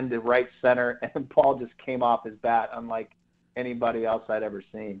wind to right center, and the ball just came off his bat unlike anybody else I'd ever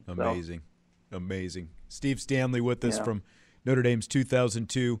seen. Amazing. Amazing. Steve Stanley with us from Notre Dame's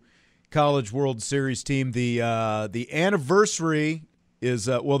 2002 College World Series team. The anniversary is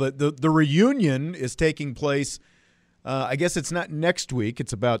the reunion is taking place. I guess it's not next week.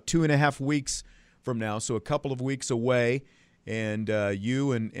 It's about 2.5 weeks from now, so a couple of weeks away. And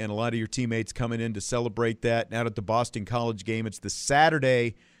you and a lot of your teammates coming in to celebrate that. Out at the Boston College game, it's the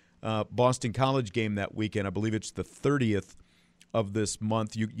Saturday Boston College game that weekend. I believe it's the 30th of this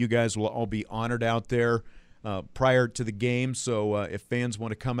month. You guys will all be honored out there prior to the game. So if fans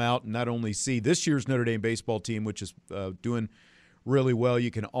want to come out and not only see this year's Notre Dame baseball team, which is doing really well,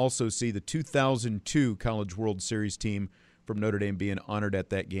 you can also see the 2002 College World Series team from Notre Dame being honored at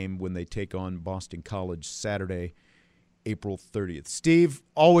that game when they take on Boston College Saturday, April 30th. Steve,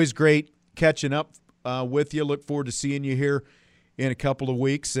 always great catching up with you. Look forward to seeing you here in a couple of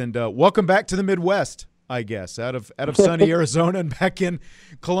weeks. And welcome back to the Midwest, I guess, out of sunny Arizona and back in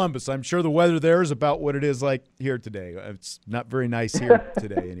Columbus. I'm sure the weather there is about what it is like here today. It's not very nice here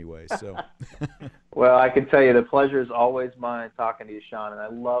today anyway. So, well, I can tell you the pleasure is always mine talking to you, Sean, and I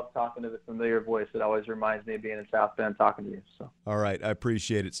love talking to the familiar voice. It always reminds me of being in South Bend talking to you. So, all right, I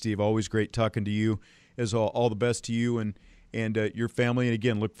appreciate it, Steve. Always great talking to you. As all the best to you and your family. And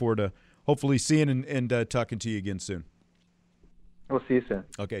again, look forward to hopefully seeing and talking to you again soon. We'll see you soon.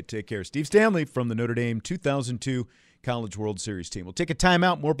 Okay, take care. Steve Stanley from the Notre Dame 2002 College World Series team. We'll take a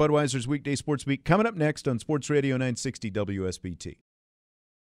timeout. More Budweiser's Weekday Sports Beat coming up next on Sports Radio 960 WSBT.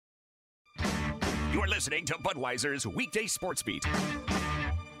 You're listening to Budweiser's Weekday Sports Beat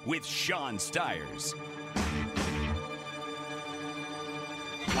with Sean Stiers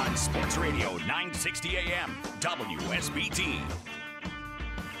on Sports Radio 960 AM WSBT.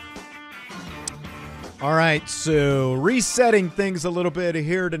 All right, so resetting things a little bit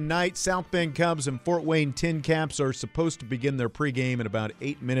here tonight. South Bend Cubs and Fort Wayne Tin Caps are supposed to begin their pregame in about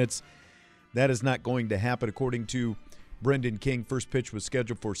 8 minutes. That is not going to happen, according to Brendan King. First pitch was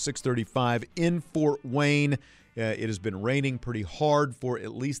scheduled for 6:35 in Fort Wayne. It has been raining pretty hard for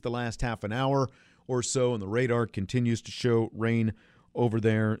at least the last half an hour or so, and the radar continues to show rain over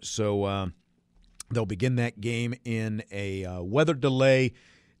there. So they'll begin that game in a weather delay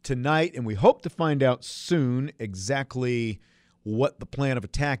tonight, and we hope to find out soon exactly what the plan of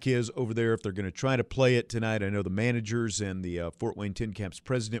attack is over there, if they're going to try to play it tonight. I know the managers and the Fort Wayne Tin Caps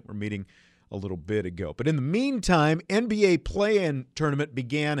president were meeting a little bit ago. But in the meantime, NBA play-in tournament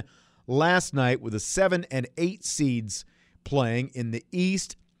began last night with the 7 and 8 seeds playing. In the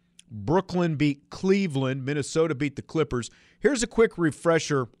East, Brooklyn beat Cleveland. Minnesota beat the Clippers. Here's a quick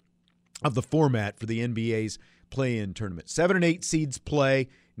refresher of the format for the NBA's play-in tournament. 7 and 8 seeds play.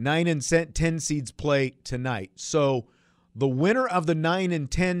 9 and 10 seeds play tonight. So the winner of the 9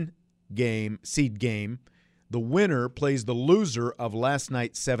 and 10 seed game, the winner plays the loser of last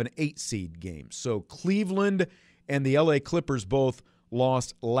night's 7-8 seed game. So Cleveland and the LA Clippers both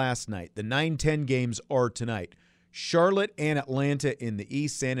lost last night. The 9-10 games are tonight. Charlotte and Atlanta in the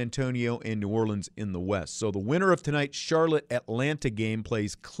East, San Antonio and New Orleans in the West. So the winner of tonight's Charlotte-Atlanta game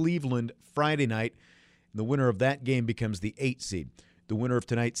plays Cleveland Friday night. The winner of that game becomes the 8 seed. The winner of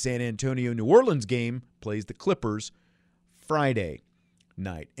tonight's San Antonio-New Orleans game plays the Clippers Friday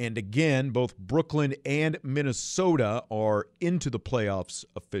night. And again, both Brooklyn and Minnesota are into the playoffs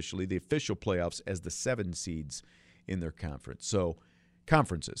officially, the official playoffs, as the 7 seeds in their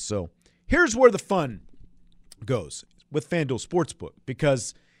conferences. So here's where the fun goes with FanDuel Sportsbook,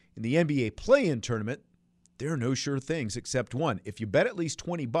 because in the NBA play-in tournament, there are no sure things except one. If you bet at least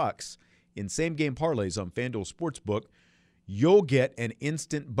 $20 in same-game parlays on FanDuel Sportsbook, you'll get an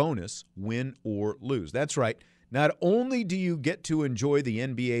instant bonus, win or lose. That's right. Not only do you get to enjoy the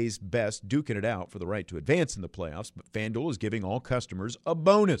NBA's best duking it out for the right to advance in the playoffs, but FanDuel is giving all customers a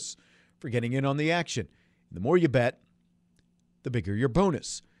bonus for getting in on the action. The more you bet, the bigger your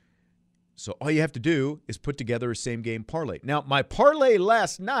bonus. So all you have to do is put together a same-game parlay. Now, my parlay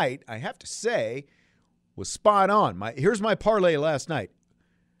last night, I have to say, was spot on. Here's my parlay last night.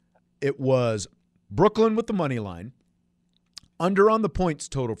 It was Brooklyn with the money line, under on the points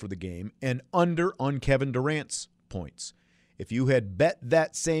total for the game, and under on Kevin Durant's points. If you had bet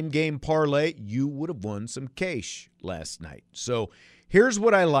that same-game parlay, you would have won some cash last night. So here's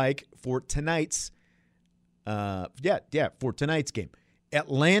what I like for tonight's for tonight's game.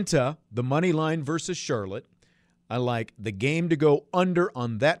 Atlanta, the money line versus Charlotte. I like the game to go under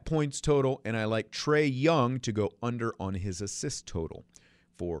on that points total, and I like Trae Young to go under on his assist total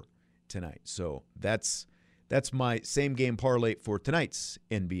for tonight. So that's my same game parlay for tonight's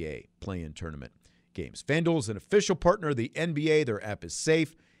NBA play-in tournament games. FanDuel is an official partner of the NBA. Their app is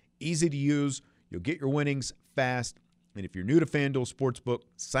safe, easy to use. You'll get your winnings fast. And if you're new to FanDuel Sportsbook,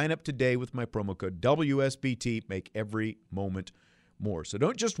 sign up today with my promo code WSBT. Make every moment more. So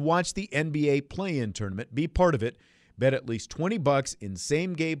don't just watch the NBA play-in tournament. Be part of it. Bet at least $20 in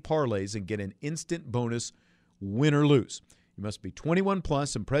same-game parlays and get an instant bonus, win or lose. You must be 21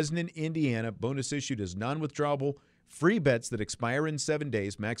 plus and present in Indiana. Bonus issued as non-withdrawable free bets that expire in 7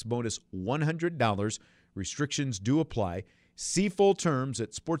 days. Max bonus $100. Restrictions do apply. See full terms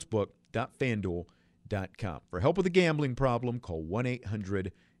at sportsbook.fanduel.com. For help with a gambling problem, call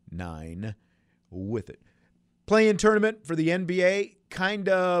 1-800-9-WITH-IT. Play-in tournament for the NBA, kind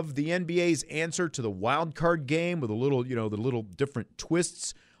of the NBA's answer to the wild card game with a little, the little different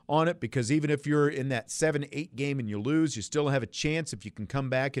twists on it, because even if you're in that 7-8 game and you lose, you still have a chance if you can come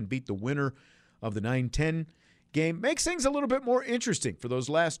back and beat the winner of the 9-10 game. Makes things a little bit more interesting for those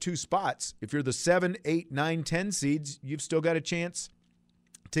last two spots. If you're the 7, 8, 9, 10 seeds, you've still got a chance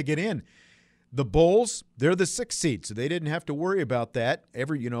to get in. The Bulls, they're the 6th seed, so they didn't have to worry about that.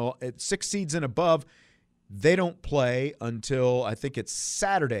 At 6 seeds and above, they don't play until I think it's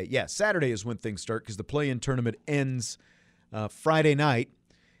Saturday. Yeah, Saturday is when things start because the play-in tournament ends Friday night.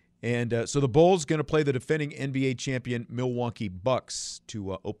 And so the Bulls going to play the defending NBA champion Milwaukee Bucks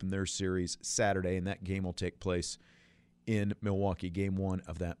to open their series Saturday, and that game will take place in Milwaukee, game 1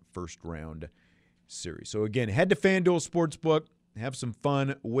 of that first-round series. So, again, head to FanDuel Sportsbook, have some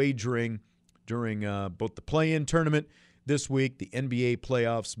fun wagering during both the play-in tournament this week, the NBA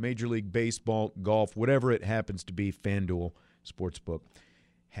playoffs, Major League Baseball, golf, whatever it happens to be, FanDuel Sportsbook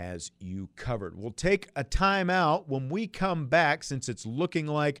has you covered. We'll take a timeout. When we come back, since it's looking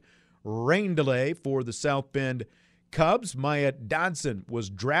like rain delay for the South Bend Cubs, Maya Dodson was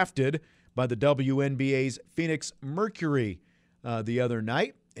drafted by the WNBA's Phoenix Mercury the other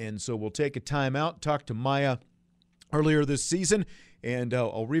night, and so we'll take a timeout, talk to Maya earlier this season, and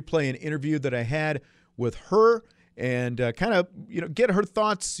I'll replay an interview that I had with her and kind of get her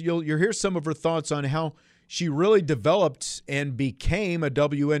thoughts. You'll hear some of her thoughts on how she really developed and became a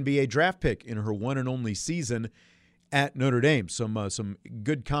WNBA draft pick in her one and only season at Notre Dame. Some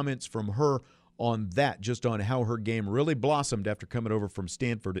good comments from her on that, just on how her game really blossomed after coming over from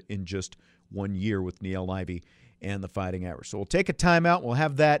Stanford in just 1 year with Niele Ivey and the Fighting Irish. So we'll take a timeout. We'll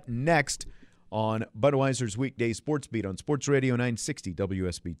have that next on Budweiser's Weekday Sports Beat on Sports Radio 960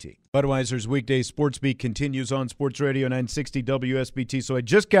 WSBT. Budweiser's Weekday Sports Beat continues on Sports Radio 960 WSBT. So I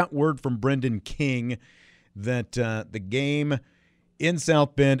just got word from Brendan King that the game in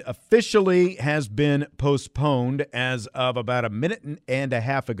South Bend officially has been postponed as of about a minute and a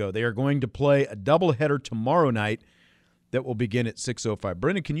half ago. They are going to play a doubleheader tomorrow night that will begin at 6:05.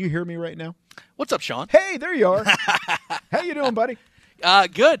 Brendan, can you hear me right now? What's up, Sean? Hey, there you are. How you doing, buddy?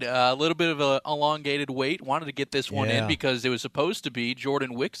 Good. A little bit of an elongated wait. Wanted to get this one in because it was supposed to be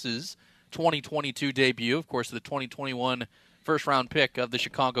Jordan Wicks's 2022 debut, of course, the 2021 first-round pick of the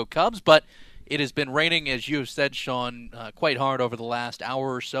Chicago Cubs. But it has been raining, as you have said, Sean, quite hard over the last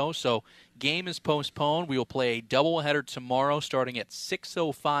hour or so. So game is postponed. We will play a doubleheader tomorrow starting at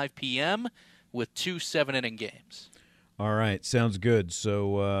 6:05 p.m. with 2 7-inning games. All right, sounds good.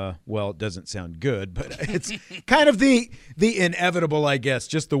 So, well, it doesn't sound good, but it's kind of the inevitable, I guess,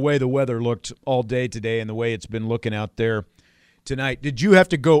 just the way the weather looked all day today and the way it's been looking out there tonight. Did you have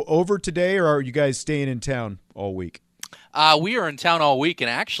to go over today, or are you guys staying in town all week? We are in town all week, and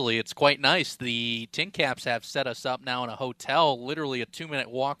actually it's quite nice. The Tin Caps have set us up now in a hotel, literally a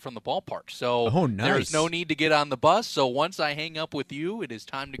 2-minute walk from the ballpark. So There's no need to get on the bus. So once I hang up with you, it is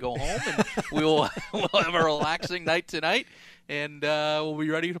time to go home, and we'll have a relaxing night tonight, and we'll be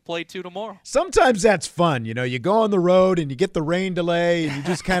ready to play 2 tomorrow. Sometimes that's fun. You go on the road, and you get the rain delay, and you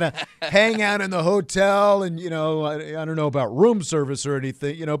just kind of hang out in the hotel, and, I don't know about room service or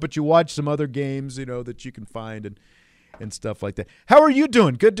anything, but you watch some other games, that you can find, and stuff like that. How are you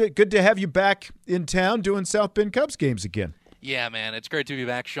doing? Good to have you back in town doing South Bend Cubs games again. Yeah, man, it's great to be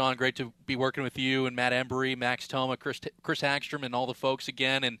back, Sean. Great to be working with you and Matt Embry, Max Toma, Chris Hagstrom, and all the folks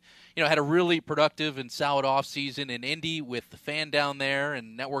again. And, had a really productive and solid offseason in Indy with the fan down there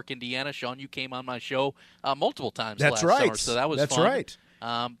and Network Indiana. Sean, you came on my show multiple times last summer, so that was fun. That's right.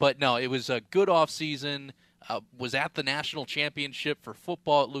 But, no, it was a good offseason. Was at the national championship for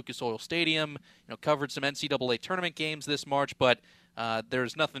football at Lucas Oil Stadium. Covered some NCAA tournament games this March, but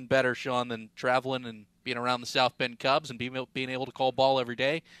there's nothing better, Sean, than traveling and being around the South Bend Cubs and being able to call ball every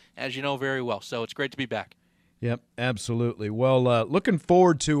day, as you know very well. So it's great to be back. Yep, absolutely. Well, looking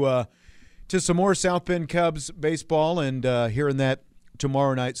forward to some more South Bend Cubs baseball and hearing that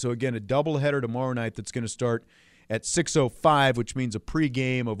tomorrow night. So, again, a doubleheader tomorrow night that's going to start at 6:05, which means a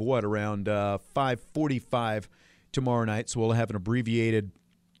pregame of around 5:45 tomorrow night. So we'll have an abbreviated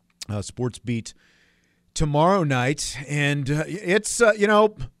sports beat tomorrow night. And it's,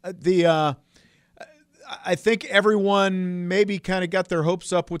 I think everyone maybe kind of got their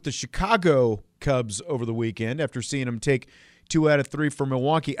hopes up with the Chicago Cubs over the weekend after seeing them take 2 out of 3 from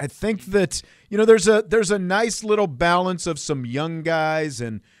Milwaukee. I think that, there's a nice little balance of some young guys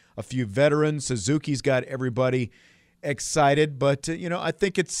and a few veterans. Suzuki's got everybody excited, but I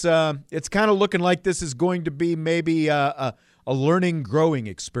think it's kind of looking like this is going to be maybe a learning, growing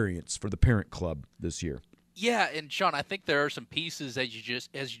experience for the parent club this year. Yeah, and Sean, I think there are some pieces as you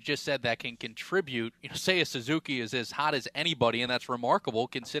just said that can contribute. Seiya Suzuki is as hot as anybody, and that's remarkable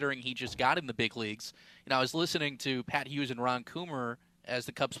considering he just got in the big leagues. I was listening to Pat Hughes and Ron Coomer as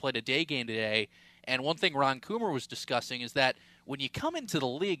the Cubs played a day game today, and one thing Ron Coomer was discussing is that when you come into the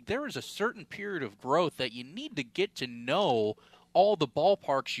league, there is a certain period of growth that you need to get to know all the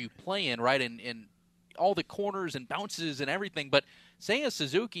ballparks you play in, right, and all the corners and bounces and everything, but Seiya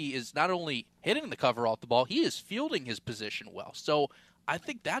Suzuki is not only hitting the cover off the ball, he is fielding his position well. So I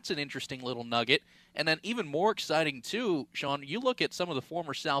think that's an interesting little nugget. And then even more exciting, too, Sean, you look at some of the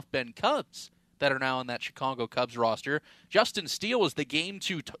former South Bend Cubs that are now on that Chicago Cubs roster. Justin Steele was the Game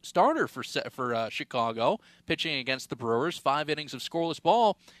 2 starter for Chicago, pitching against the Brewers, 5 innings of scoreless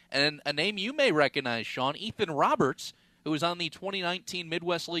ball. And a name you may recognize, Sean, Ethan Roberts, who was on the 2019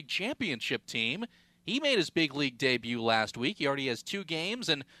 Midwest League Championship team. He made his big league debut last week. He already has 2 games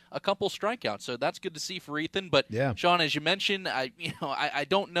and a couple strikeouts, so that's good to see for Ethan. But, yeah. Sean, as you mentioned, I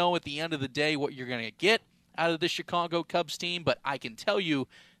don't know at the end of the day what you're going to get out of the Chicago Cubs team, but I can tell you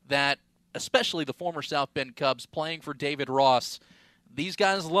that especially the former South Bend Cubs playing for David Ross, these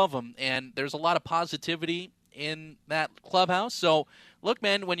guys love him, and there's a lot of positivity in that clubhouse. So, look,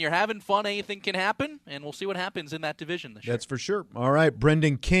 man, when you're having fun, anything can happen, and we'll see what happens in that division this year. That's for sure. All right,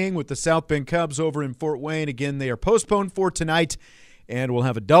 Brendan King with the South Bend Cubs over in Fort Wayne. Again, they are postponed for tonight, and we'll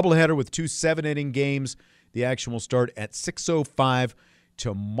have a doubleheader with 2 7-inning games. The action will start at 6:05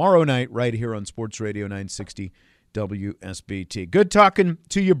 tomorrow night right here on Sports Radio 960 WSBT. Good talking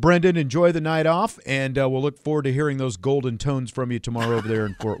to you, Brendan. Enjoy the night off, and we'll look forward to hearing those golden tones from you tomorrow over there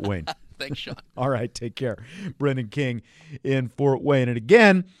in Fort Wayne. Thanks, Sean. All right, take care. Brendan King in Fort Wayne. And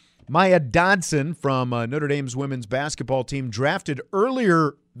again, Maya Dodson from Notre Dame's women's basketball team, drafted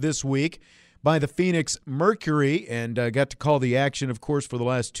earlier this week by the Phoenix Mercury, and got to call the action, of course, for the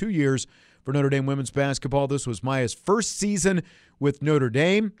last 2 years for Notre Dame women's basketball. This was Maya's first season with Notre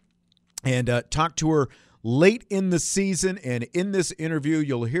Dame, and talked to her late in the season. And in this interview,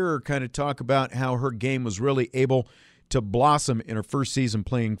 you'll hear her kind of talk about how her game was really able to blossom in her first season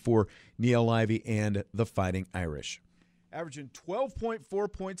playing for Niele Ivey and the Fighting Irish. Averaging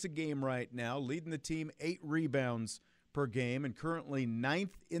 12.4 points a game right now, leading the team 8 rebounds per game, and currently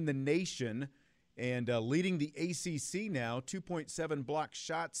 9th in the nation, and leading the ACC now, 2.7 block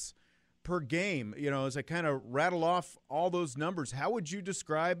shots per game. As I kind of rattle off all those numbers, how would you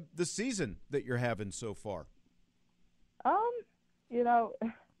describe the season that you're having so far?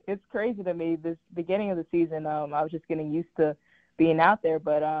 It's crazy to me. This beginning of the season, I was just getting used to being out there,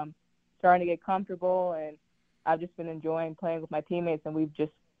 but starting to get comfortable, and I've just been enjoying playing with my teammates, and we've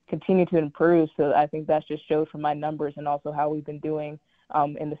just continued to improve. So I think that's just showed from my numbers and also how we've been doing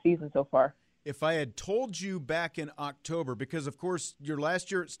in the season so far. If I had told you back in October, because, of course, your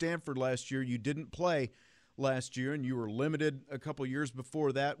last year at Stanford last year, you didn't play last year, and you were limited a couple years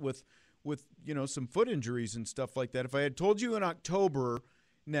before that with some foot injuries and stuff like that. If I had told you in October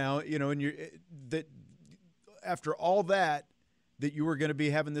now, and that after all that you were going to be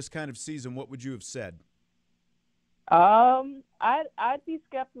having this kind of season, what would you have said? I'd be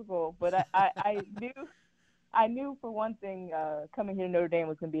skeptical, but I knew for one thing, coming here to Notre Dame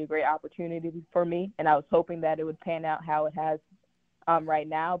was going to be a great opportunity for me, and I was hoping that it would pan out how it has right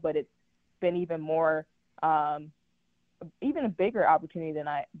now. But it's been even more even a bigger opportunity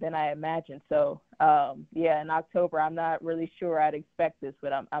than I imagined. So in October, I'm not really sure I'd expect this,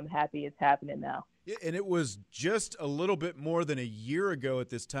 but I'm happy it's happening now. Yeah, and it was just a little bit more than a year ago at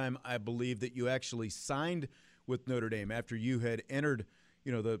this time, I believe, that you actually signed with Notre Dame after you had entered,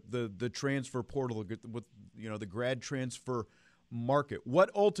 the transfer portal with, the grad transfer market. What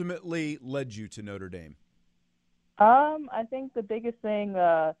ultimately led you to Notre Dame? I think the biggest thing,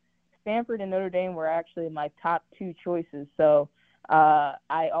 Stanford and Notre Dame were actually my top two choices. So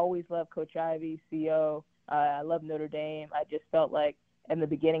I always loved Coach Ivey, CO. I love Notre Dame. I just felt like in the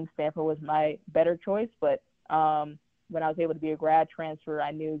beginning Stanford was my better choice. But when I was able to be a grad transfer,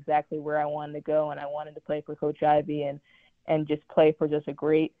 I knew exactly where I wanted to go, and I wanted to play for Coach Ivey and just play for just a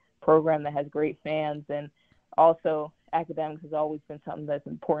great program that has great fans. And also academics has always been something that's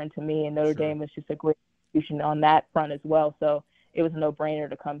important to me, and Notre Dame is just a great institution on that front as well. So it was a no-brainer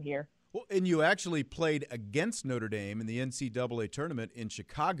to come here. Well, and you actually played against Notre Dame in the NCAA tournament in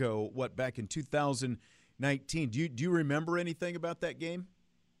Chicago, back in 2019. Do you remember anything about that game?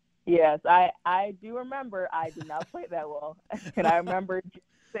 Yes, I do remember. I did not play that well. And I remember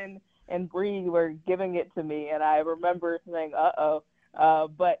Jason and Bree were giving it to me, and I remember saying, uh-oh.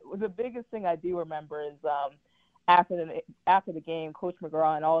 But the biggest thing I do remember is after the game, Coach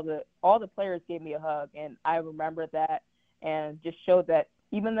McGraw and all the players gave me a hug, and I remember that and just showed that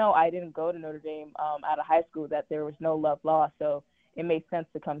even though I didn't go to Notre Dame out of high school, that there was no love lost. So it made sense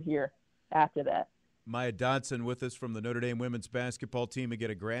to come here after that. Maya Dodson with us from the Notre Dame women's basketball team, and get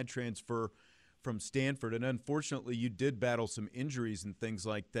a grad transfer from Stanford. And unfortunately, you did battle some injuries and things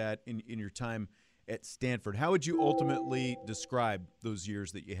like that in your time at Stanford. How would you ultimately describe those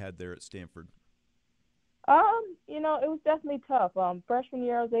years that you had there at Stanford? It was definitely tough. Freshman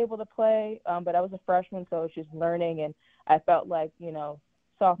year I was able to play, but I was a freshman, so I was just learning, and I felt like,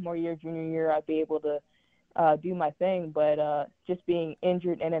 sophomore year, junior year, I'd be able to do my thing. But just being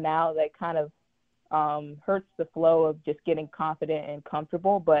injured in and out, that kind of hurts the flow of just getting confident and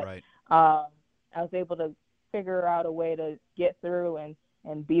comfortable. But right. I was able to figure out a way to get through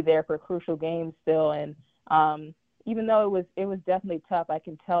and be there for crucial games still. And even though it was definitely tough, I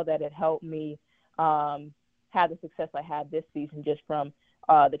can tell that it helped me have the success I had this season just from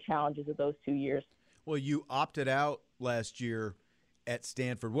the challenges of those 2 years. Well, you opted out last year at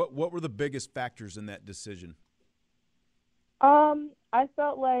Stanford. What were the biggest factors in that decision? I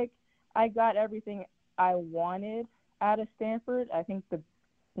felt like I got everything I wanted out of Stanford. I think the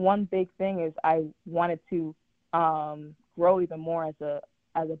one big thing is I wanted to grow even more as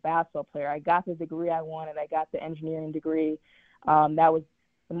a basketball player. I got the degree I wanted. I got the engineering degree. That was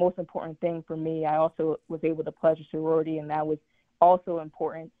the most important thing for me. I also was able to pledge a sorority, and that was also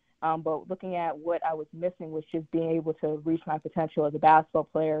important. But looking at what I was missing was just being able to reach my potential as a basketball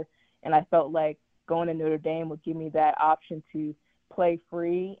player. And I felt like going to Notre Dame would give me that option to play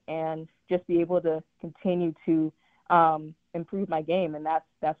free and just be able to continue to improve my game. And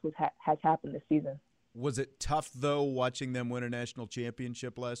that's what has happened this season. Was it tough, though, watching them win a national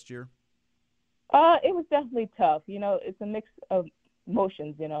championship last year? It was definitely tough. It's a mix of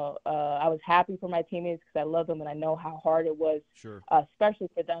emotions. I was happy for my teammates because I love them and I know how hard it was, sure, especially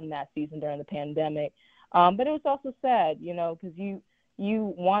for them that season during the pandemic. But it was also sad, because you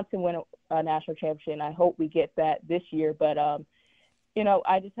want to win a national championship, and I hope we get that this year. But,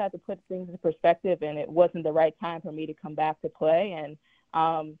 I just had to put things in perspective, and it wasn't the right time for me to come back to play.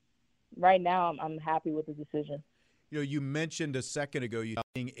 And right now I'm happy with the decision. You mentioned a second ago you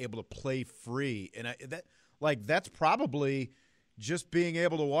being able to play free, and that's probably just being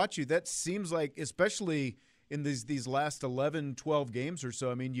able to watch you. That seems like, especially in these last 11, 12 games or so,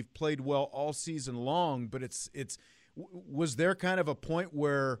 I mean, you've played well all season long, but was there kind of a point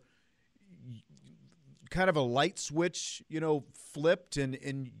where kind of a light switch, flipped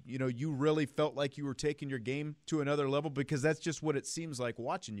and you really felt like you were taking your game to another level? Because that's just what it seems like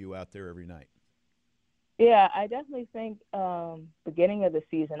watching you out there every night. Yeah, I definitely think beginning of the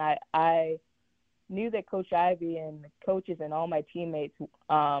season, I knew that Coach Ivey and the coaches and all my teammates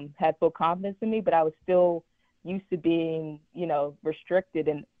had full confidence in me, but I was still used to being, restricted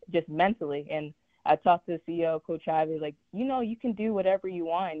and just mentally. And I talked to the CEO, Coach Ivey, like, you can do whatever you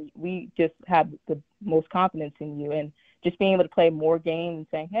want. We just have the most confidence in you. And just being able to play more games and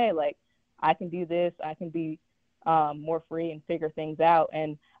saying, hey, like, I can do this. I can be more free and figure things out.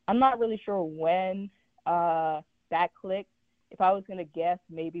 And I'm not really sure when that clicked. If I was going to guess,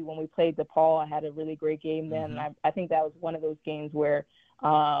 maybe when we played DePaul, I had a really great game then. Mm-hmm. And I think that was one of those games where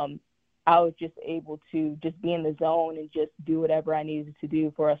I was just able to just be in the zone and just do whatever I needed to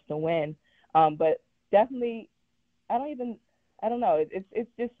do for us to win. But definitely, I I don't know. It's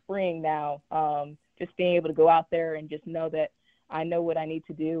just spring now. Just being able to go out there and just know that I know what I need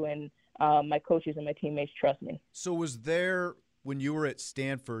to do, and my coaches and my teammates trust me. So was there, when you were at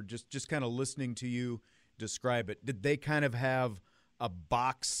Stanford, just kind of listening to you describe it, did they kind of have a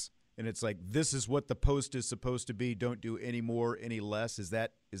box and it's like, this is what the post is supposed to be, don't do any more, any less? Is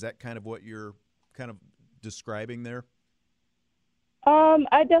that kind of what you're kind of describing there?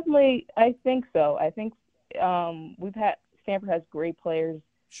 I think so. I think Stanford has great players.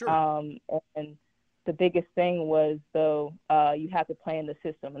 Sure. And the biggest thing was, though, you have to play in the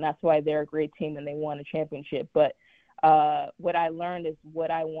system, and that's why they're a great team and they won a championship. But what I learned is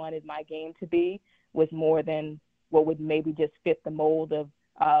what I wanted my game to be was more than what would maybe just fit the mold of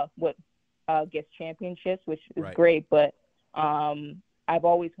what gets championships, which is great. But I've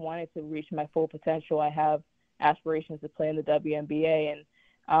always wanted to reach my full potential. I have aspirations to play in the WNBA,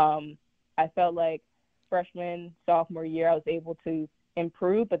 and I felt like freshman, sophomore year, I was able to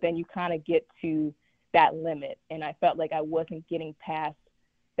improve, but then you kind of get to that limit, and I felt like I wasn't getting past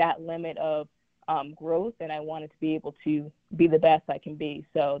that limit of growth, and I wanted to be able to be the best I can be.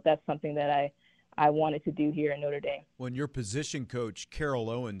 So that's something that I wanted to do here in Notre Dame. When your position coach, Carol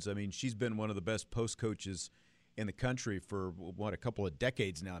Owens, I mean, she's been one of the best post coaches in the country for, a couple of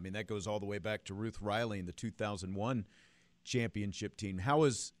decades now. I mean, that goes all the way back to Ruth Riley and the 2001 championship team. How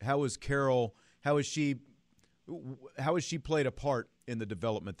is Carol, how has she played a part in the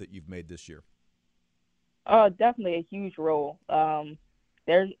development that you've made this year? Definitely a huge role.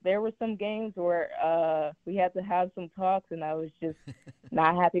 There were some games where we had to have some talks, and I was just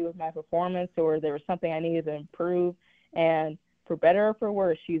not happy with my performance, or there was something I needed to improve. And for better or for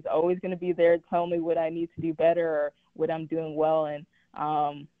worse, she's always going to be there to tell me what I need to do better or what I'm doing well. And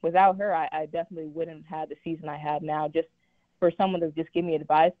without her, I definitely wouldn't have the season I have now. Just for someone to just give me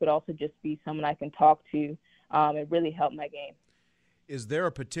advice, but also just be someone I can talk to, it really helped my game. Is there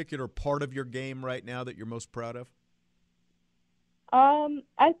a particular part of your game right now that you're most proud of?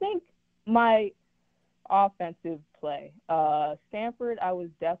 I think my offensive play. Stanford, I was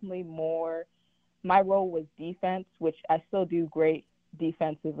definitely more – my role was defense, which I still do great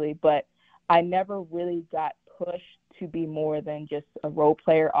defensively, but I never really got pushed to be more than just a role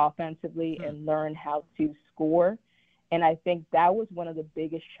player offensively and learn how to score. And I think that was one of the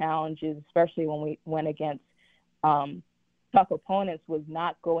biggest challenges, especially when we went against tough opponents, was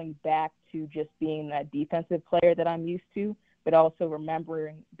not going back to just being that defensive player that I'm used to, but also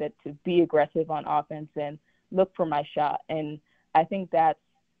remembering that to be aggressive on offense and look for my shot. And I think that's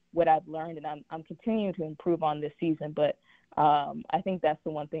what I've learned, and I'm continuing to improve on this season. But I think that's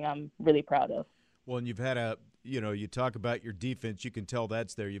the one thing I'm really proud of. Well, and you've had you talk about your defense, you can tell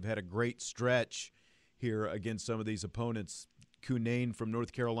that's there. You've had a great stretch here against some of these opponents, Cunane from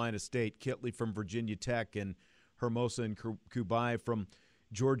North Carolina State, Kitley from Virginia Tech, and Hermosa and Kubai from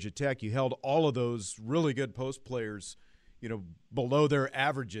Georgia Tech. You held all of those really good post players, below their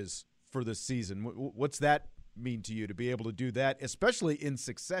averages for the season. What's that mean to you, to be able to do that, especially in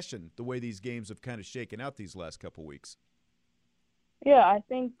succession, the way these games have kind of shaken out these last couple weeks? Yeah, I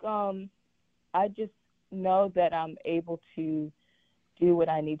think I just know that I'm able to do what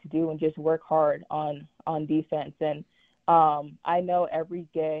I need to do and just work hard on defense. And I know every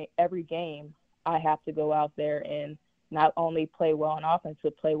game I have to go out there and not only play well on offense,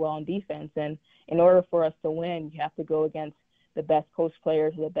 but play well on defense. And in order for us to win, you have to go against the best post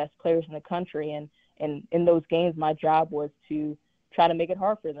players or the best players in the country. And in those games, my job was to try to make it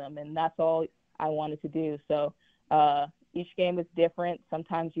hard for them. And that's all I wanted to do. So each game is different.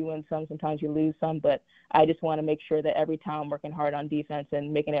 Sometimes you win some, sometimes you lose some. But I just want to make sure that every time I'm working hard on defense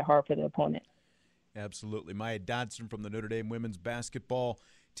and making it hard for the opponent. Absolutely. Maya Dodson from the Notre Dame women's basketball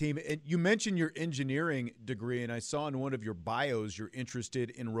team. You mentioned your engineering degree, and I saw in one of your bios you're interested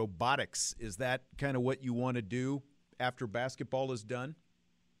in robotics. Is that kind of what you want to do after basketball is done?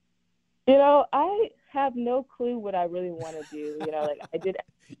 I have no clue what I really want to do. I did.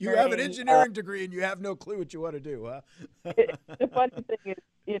 You have an engineering degree and you have no clue what you want to do, huh? The funny thing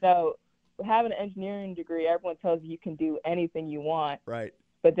is, having an engineering degree, everyone tells you can do anything you want. Right.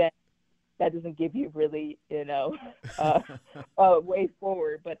 But then that doesn't give you really, a way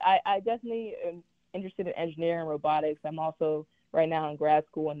forward. But I definitely am interested in engineering and robotics. I'm also right now in grad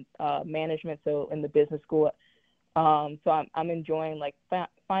school in management, so in the business school. So I'm enjoying like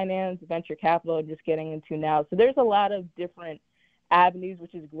finance, venture capital, and just getting into now. So there's a lot of different avenues,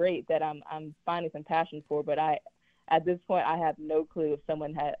 which is great that I'm finding some passion for. But at this point, I have no clue if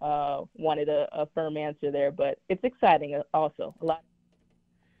someone had wanted a firm answer there. But it's exciting also a lot.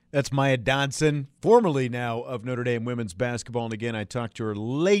 That's Maya Dodson, formerly now of Notre Dame women's basketball. And again, I talked to her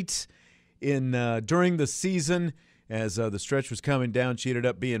late during the season as the stretch was coming down. She ended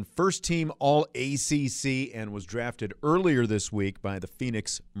up being first-team All-ACC and was drafted earlier this week by the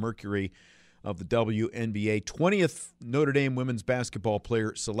Phoenix Mercury of the WNBA. 20th Notre Dame women's basketball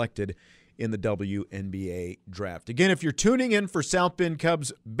player selected in the WNBA draft. Again, if you're tuning in for South Bend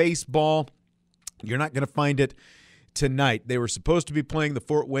Cubs baseball, you're not going to find it tonight. They were supposed to be playing the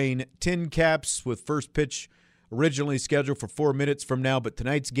Fort Wayne Tin Caps with first pitch originally scheduled for 4 minutes from now, but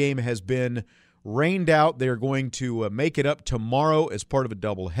tonight's game has been rained out. They're going to make it up tomorrow as part of a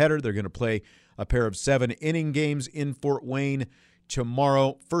doubleheader. They're going to play a pair of 7-inning games in Fort Wayne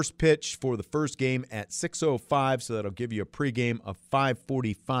tomorrow. First pitch for the first game at 6:05, so that'll give you a pregame of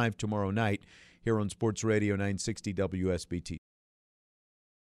 5:45 tomorrow night here on Sports Radio 960 WSBT.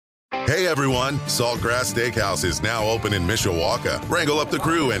 Hey everyone, Saltgrass Steakhouse is now open in Mishawaka. Wrangle up the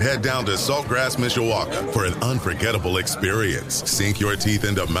crew and head down to Saltgrass Mishawaka for an unforgettable experience. Sink your teeth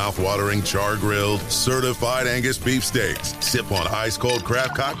into mouth-watering char-grilled, certified Angus beef steaks. Sip on ice-cold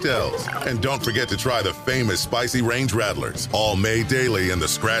craft cocktails. And don't forget to try the famous spicy range rattlers, all made daily in the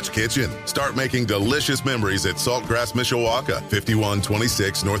Scratch Kitchen. Start making delicious memories at Saltgrass Mishawaka,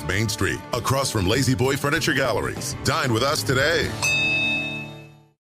 5126 North Main Street, across from Lazy Boy Furniture Galleries. Dine with us today.